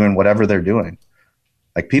 why they're doing whatever they're doing.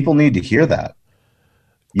 Like, people need to hear that.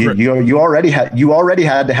 You already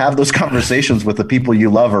had to have those conversations with the people you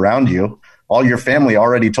love around you. All your family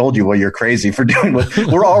already told you, well, you're crazy for doing what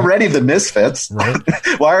we're already the misfits. Right.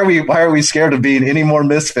 Why are we scared of being any more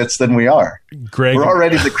misfits than we are? Greg, we're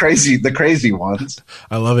already the crazy ones.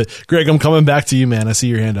 I love it. Greg, I'm coming back to you, man. I see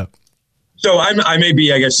your hand up. So I may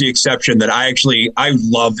be, I guess, the exception that I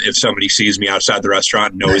love if somebody sees me outside the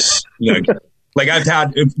restaurant and knows, like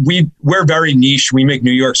we're very niche. We make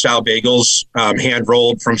New York style bagels, hand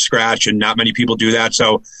rolled from scratch, and not many people do that.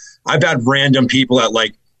 So I've had random people at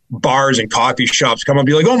like bars and coffee shops come up and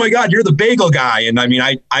be like, oh my God, you're the bagel guy. And I mean,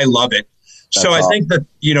 I love it. That's so awesome. I think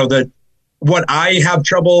that, what I have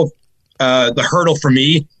trouble, the hurdle for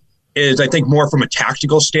me is, I think, more from a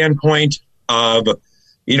tactical standpoint of,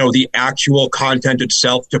 the actual content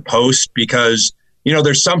itself to post, because,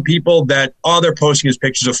 there's some people that all they're posting is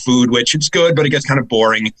pictures of food, which it's good, but it gets kind of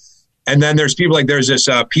boring. And then there's people like, there's this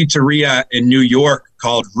pizzeria in New York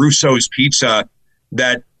called Russo's Pizza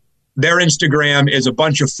that their Instagram is a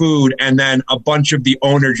bunch of food and then a bunch of the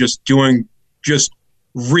owner just doing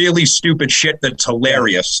really stupid shit that's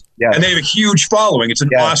hilarious. Yeah. And they have a huge following. It's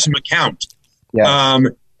an awesome account. Yeah.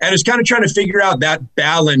 And it's kind of trying to figure out that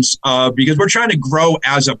balance because we're trying to grow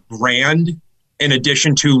as a brand in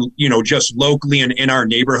addition to, just locally and in our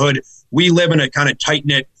neighborhood. We live in a kind of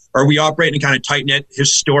we operate in a kind of tight-knit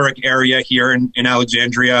historic area here in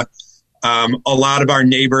Alexandria. A lot of our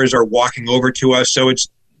neighbors are walking over to us. So it's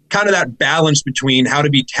kind of that balance between how to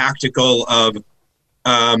be tactical of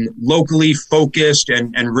locally focused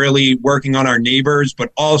and really working on our neighbors,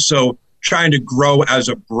 but also trying to grow as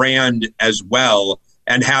a brand as well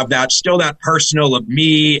and have that personal of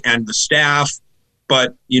me and the staff,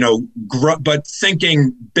 but, but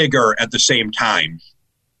thinking bigger at the same time.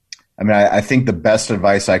 I mean, I think the best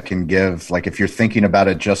advice I can give, like if you're thinking about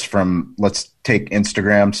it just from, let's take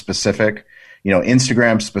Instagram specific,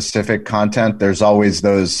 Instagram specific content, there's always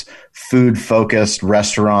those food focused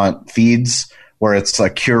restaurant feeds where it's a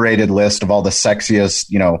curated list of all the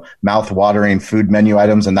sexiest, mouth watering food menu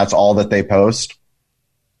items. And that's all that they post.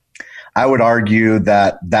 I would argue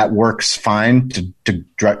that works fine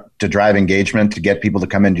to drive engagement, to get people to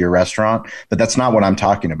come into your restaurant, but that's not what I'm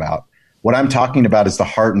talking about. What I'm talking about is the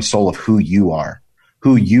heart and soul of who you are,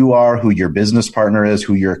 who your business partner is,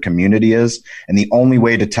 who your community is. And the only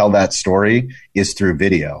way to tell that story is through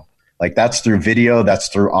video. Like that's through video, that's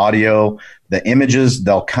through audio. The images,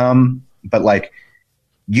 they'll come, but like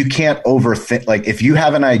you can't overthink. Like if you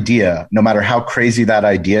have an idea, no matter how crazy that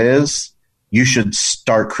idea is, you should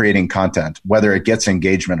start creating content, whether it gets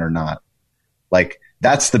engagement or not. Like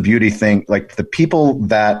that's the beauty thing. Like the people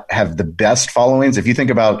that have the best followings, if you think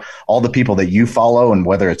about all the people that you follow and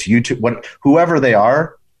whether it's YouTube, whoever they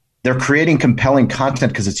are, they're creating compelling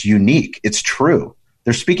content because it's unique. It's true.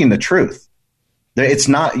 They're speaking the truth. It's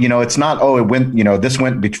not, oh, it went, this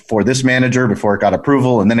went before this manager, before it got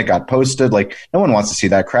approval, and then it got posted. Like no one wants to see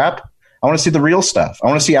that crap. I want to see the real stuff. I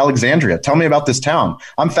want to see Alexandria. Tell me about this town.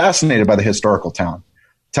 I'm fascinated by the historical town.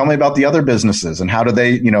 Tell me about the other businesses and how do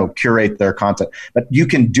they, curate their content. But you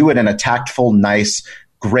can do it in a tactful, nice,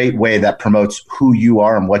 great way that promotes who you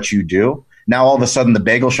are and what you do. Now, all of a sudden, the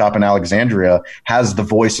bagel shop in Alexandria has the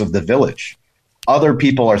voice of the village. Other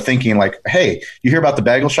people are thinking like, hey, you hear about the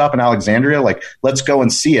bagel shop in Alexandria? Like, let's go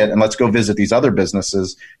and see it and let's go visit these other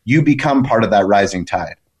businesses. You become part of that rising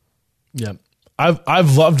tide. Yeah.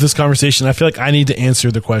 I've loved this conversation. I feel like I need to answer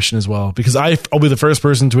the question as well, because I'll be the first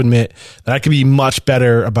person to admit that I could be much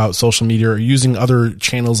better about social media or using other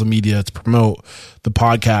channels of media to promote the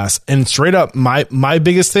podcast. And straight up, my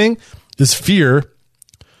biggest thing is fear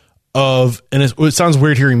of, and it sounds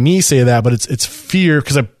weird hearing me say that, but it's fear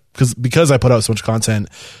because I put out so much content,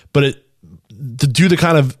 but to do the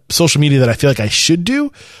kind of social media that I feel like I should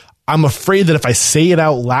do, I'm afraid that if I say it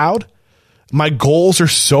out loud, my goals are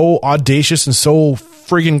so audacious and so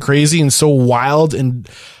friggin' crazy and so wild. And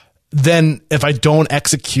then if I don't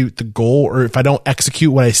execute the goal, or if I don't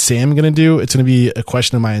execute what I say I'm going to do, it's going to be a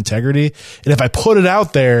question of my integrity. And if I put it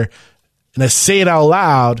out there and I say it out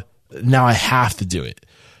loud, now I have to do it.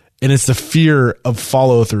 And it's the fear of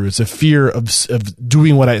follow through. It's a fear of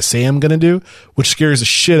doing what I say I'm going to do, which scares the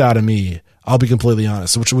shit out of me. I'll be completely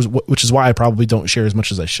honest, which is why I probably don't share as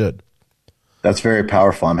much as I should. That's very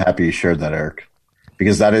powerful. I'm happy you shared that, Eric,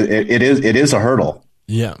 because it is a hurdle.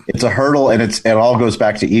 Yeah, it's a hurdle, and it all goes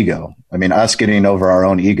back to ego. I mean, us getting over our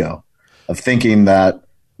own ego of thinking that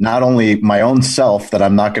not only my own self, that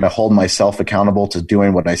I'm not going to hold myself accountable to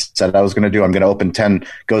doing what I said I was going to do. I'm going to open 10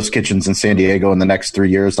 ghost kitchens in San Diego in the next 3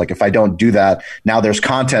 years. Like, if I don't do that, now there's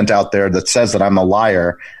content out there that says that I'm a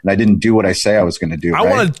liar and I didn't do what I say I was going to do. I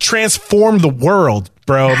want to transform the world,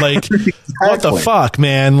 bro. Like, exactly. What the fuck,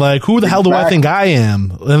 man? Like, who the hell do I think I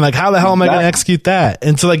am? And like, how the hell am I going to execute that?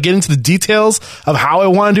 And to like get into the details of how I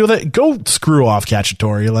want to do that, go screw off,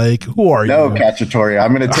 Cacciatore. Like, who are you? No, Cacciatore.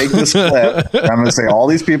 I'm going to take this clip. I'm going to say, all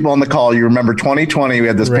these people on the call, you remember 2020, we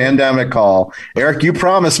had this pandemic call. Eric, you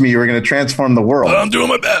promised me you were going to transform the world. I'm doing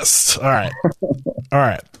my best. All right. All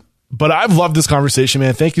right. But I've loved this conversation,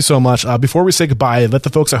 man. Thank you so much. Before we say goodbye, let the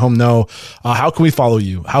folks at home know, how can we follow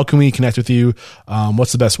you? How can we connect with you?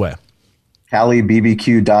 What's the best way?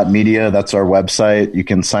 CaliBBQ.media. That's our website. You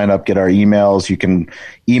can sign up, get our emails. You can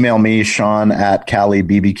email me, Sean at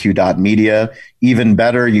CaliBBQ.media. Even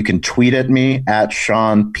better, you can tweet at me at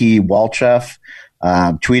Sean P. Walchef.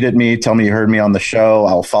 Tweet at me. Tell me you heard me on the show.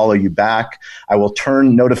 I'll follow you back. I will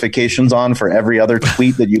turn notifications on for every other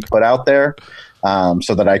tweet that you put out there.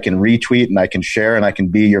 So that I can retweet and I can share and I can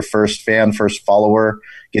be your first fan, first follower,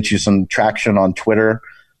 get you some traction on Twitter.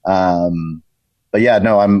 But yeah,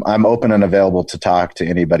 no, I'm open and available to talk to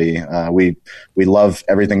anybody. We love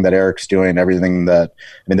everything that Eric's doing,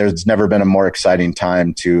 there's never been a more exciting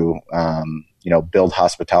time to, build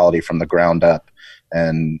hospitality from the ground up.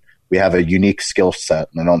 And we have a unique skill set,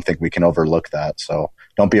 and I don't think we can overlook that. So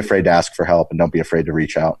don't be afraid to ask for help and don't be afraid to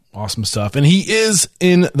reach out. Awesome stuff. And he is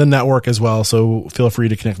in the network as well. So feel free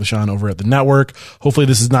to connect with Sean over at the network. Hopefully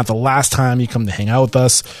this is not the last time you come to hang out with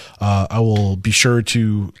us. I will be sure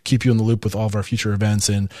to keep you in the loop with all of our future events.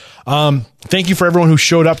 And thank you for everyone who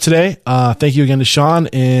showed up today. Thank you again to Sean.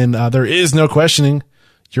 And there is no questioning.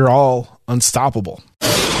 You're all unstoppable.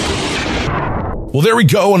 Well, there we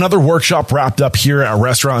go. Another workshop wrapped up here at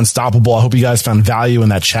Restaurant Unstoppable. I hope you guys found value in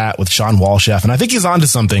that chat with Sean Walchef. And I think he's onto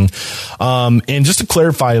something. And just to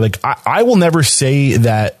clarify, like, I will never say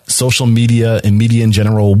that social media and media in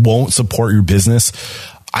general won't support your business.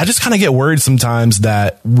 I just kind of get worried sometimes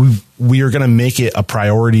that we are going to make it a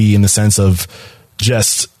priority in the sense of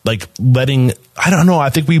just like I don't know. I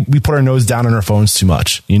think we put our nose down on our phones too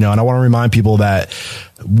much, and I want to remind people that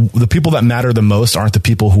the people that matter the most aren't the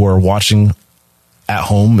people who are watching at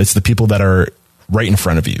home. It's the people that are right in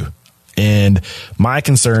front of you. And my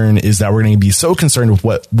concern is that we're going to be so concerned with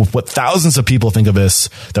what thousands of people think of us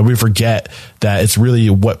that we forget that it's really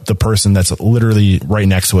what the person that's literally right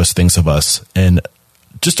next to us thinks of us. And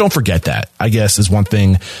just don't forget that, I guess, is one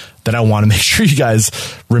thing that I want to make sure you guys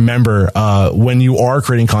remember when you are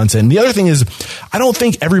creating content. And the other thing is, I don't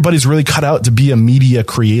think everybody's really cut out to be a media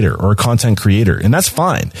creator or a content creator, and that's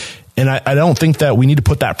fine. And I don't think that we need to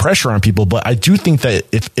put that pressure on people, but I do think that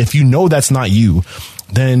if you know that's not you,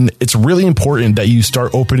 then it's really important that you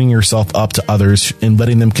start opening yourself up to others and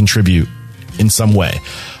letting them contribute in some way.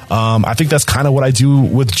 I think that's kind of what I do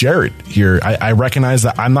with Jared here. I recognize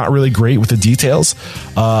that I'm not really great with the details.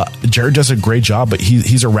 Jared does a great job, but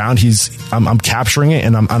he's around. I'm capturing it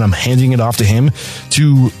and I'm handing it off to him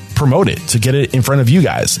to promote it, to get it in front of you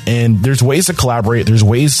guys. And there's ways to collaborate. There's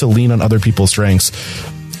ways to lean on other people's strengths.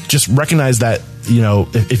 Just recognize that,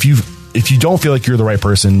 if you don't feel like you're the right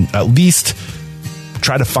person, at least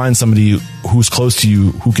try to find somebody who's close to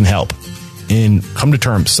you who can help and come to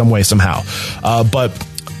terms some way, somehow. But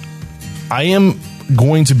I am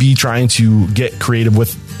going to be trying to get creative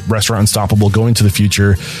with Restaurant Unstoppable going to the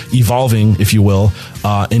future, evolving, if you will,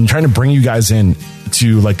 and trying to bring you guys in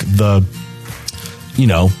to like the,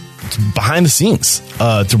 behind the scenes,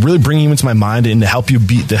 to really bring you into my mind and to have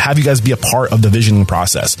you guys be a part of the visioning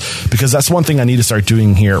process, because that's one thing I need to start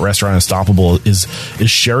doing here at Restaurant Unstoppable is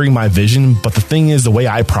sharing my vision. But the thing is, the way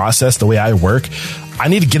I process, the way I work, I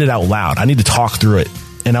need to get it out loud. I need to talk through it.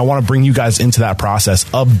 And I want to bring you guys into that process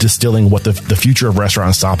of distilling what the future of Restaurant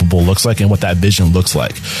Unstoppable looks like and what that vision looks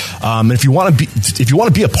like. And if you want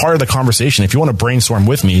to be a part of the conversation, if you want to brainstorm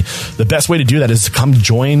with me, the best way to do that is to come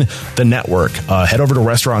join the network. Head over to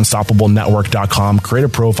restaurantunstoppablenetwork.com, create a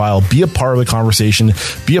profile, be a part of the conversation,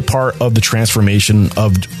 be a part of the transformation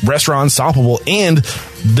of Restaurant Unstoppable and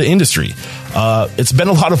the industry. It's been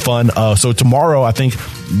a lot of fun. So tomorrow, I think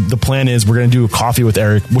the plan is we're going to do a coffee with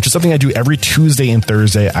Eric, which is something I do every Tuesday and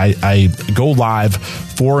Thursday. I go live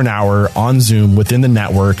for an hour on Zoom within the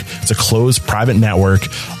network. It's a closed private network.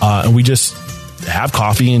 And we just have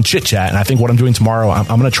coffee and chit chat. And I think what I'm doing tomorrow, I'm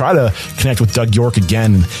going to try to connect with Doug York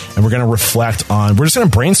again. And we're going to reflect on, we're just going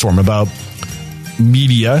to brainstorm about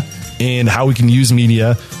media and how we can use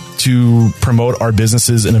media to promote our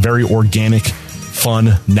businesses in a very organic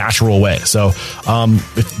fun, natural way. So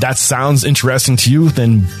if that sounds interesting to you,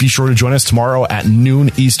 then be sure to join us tomorrow at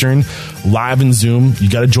noon Eastern, live in Zoom. You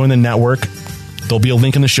got to join the network. There'll be a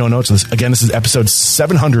link in the show notes. Again, this is episode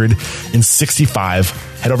 765.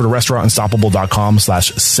 Head over to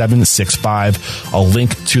restaurantunstoppable.com/765. I'll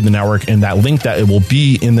link to the network, and that link that it will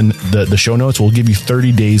be in the show notes will give you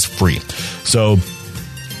 30 days free. So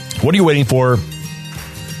what are you waiting for?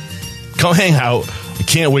 Come hang out. I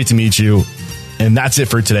can't wait to meet you. And that's it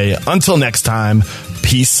for today. Until next time,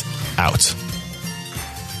 peace out.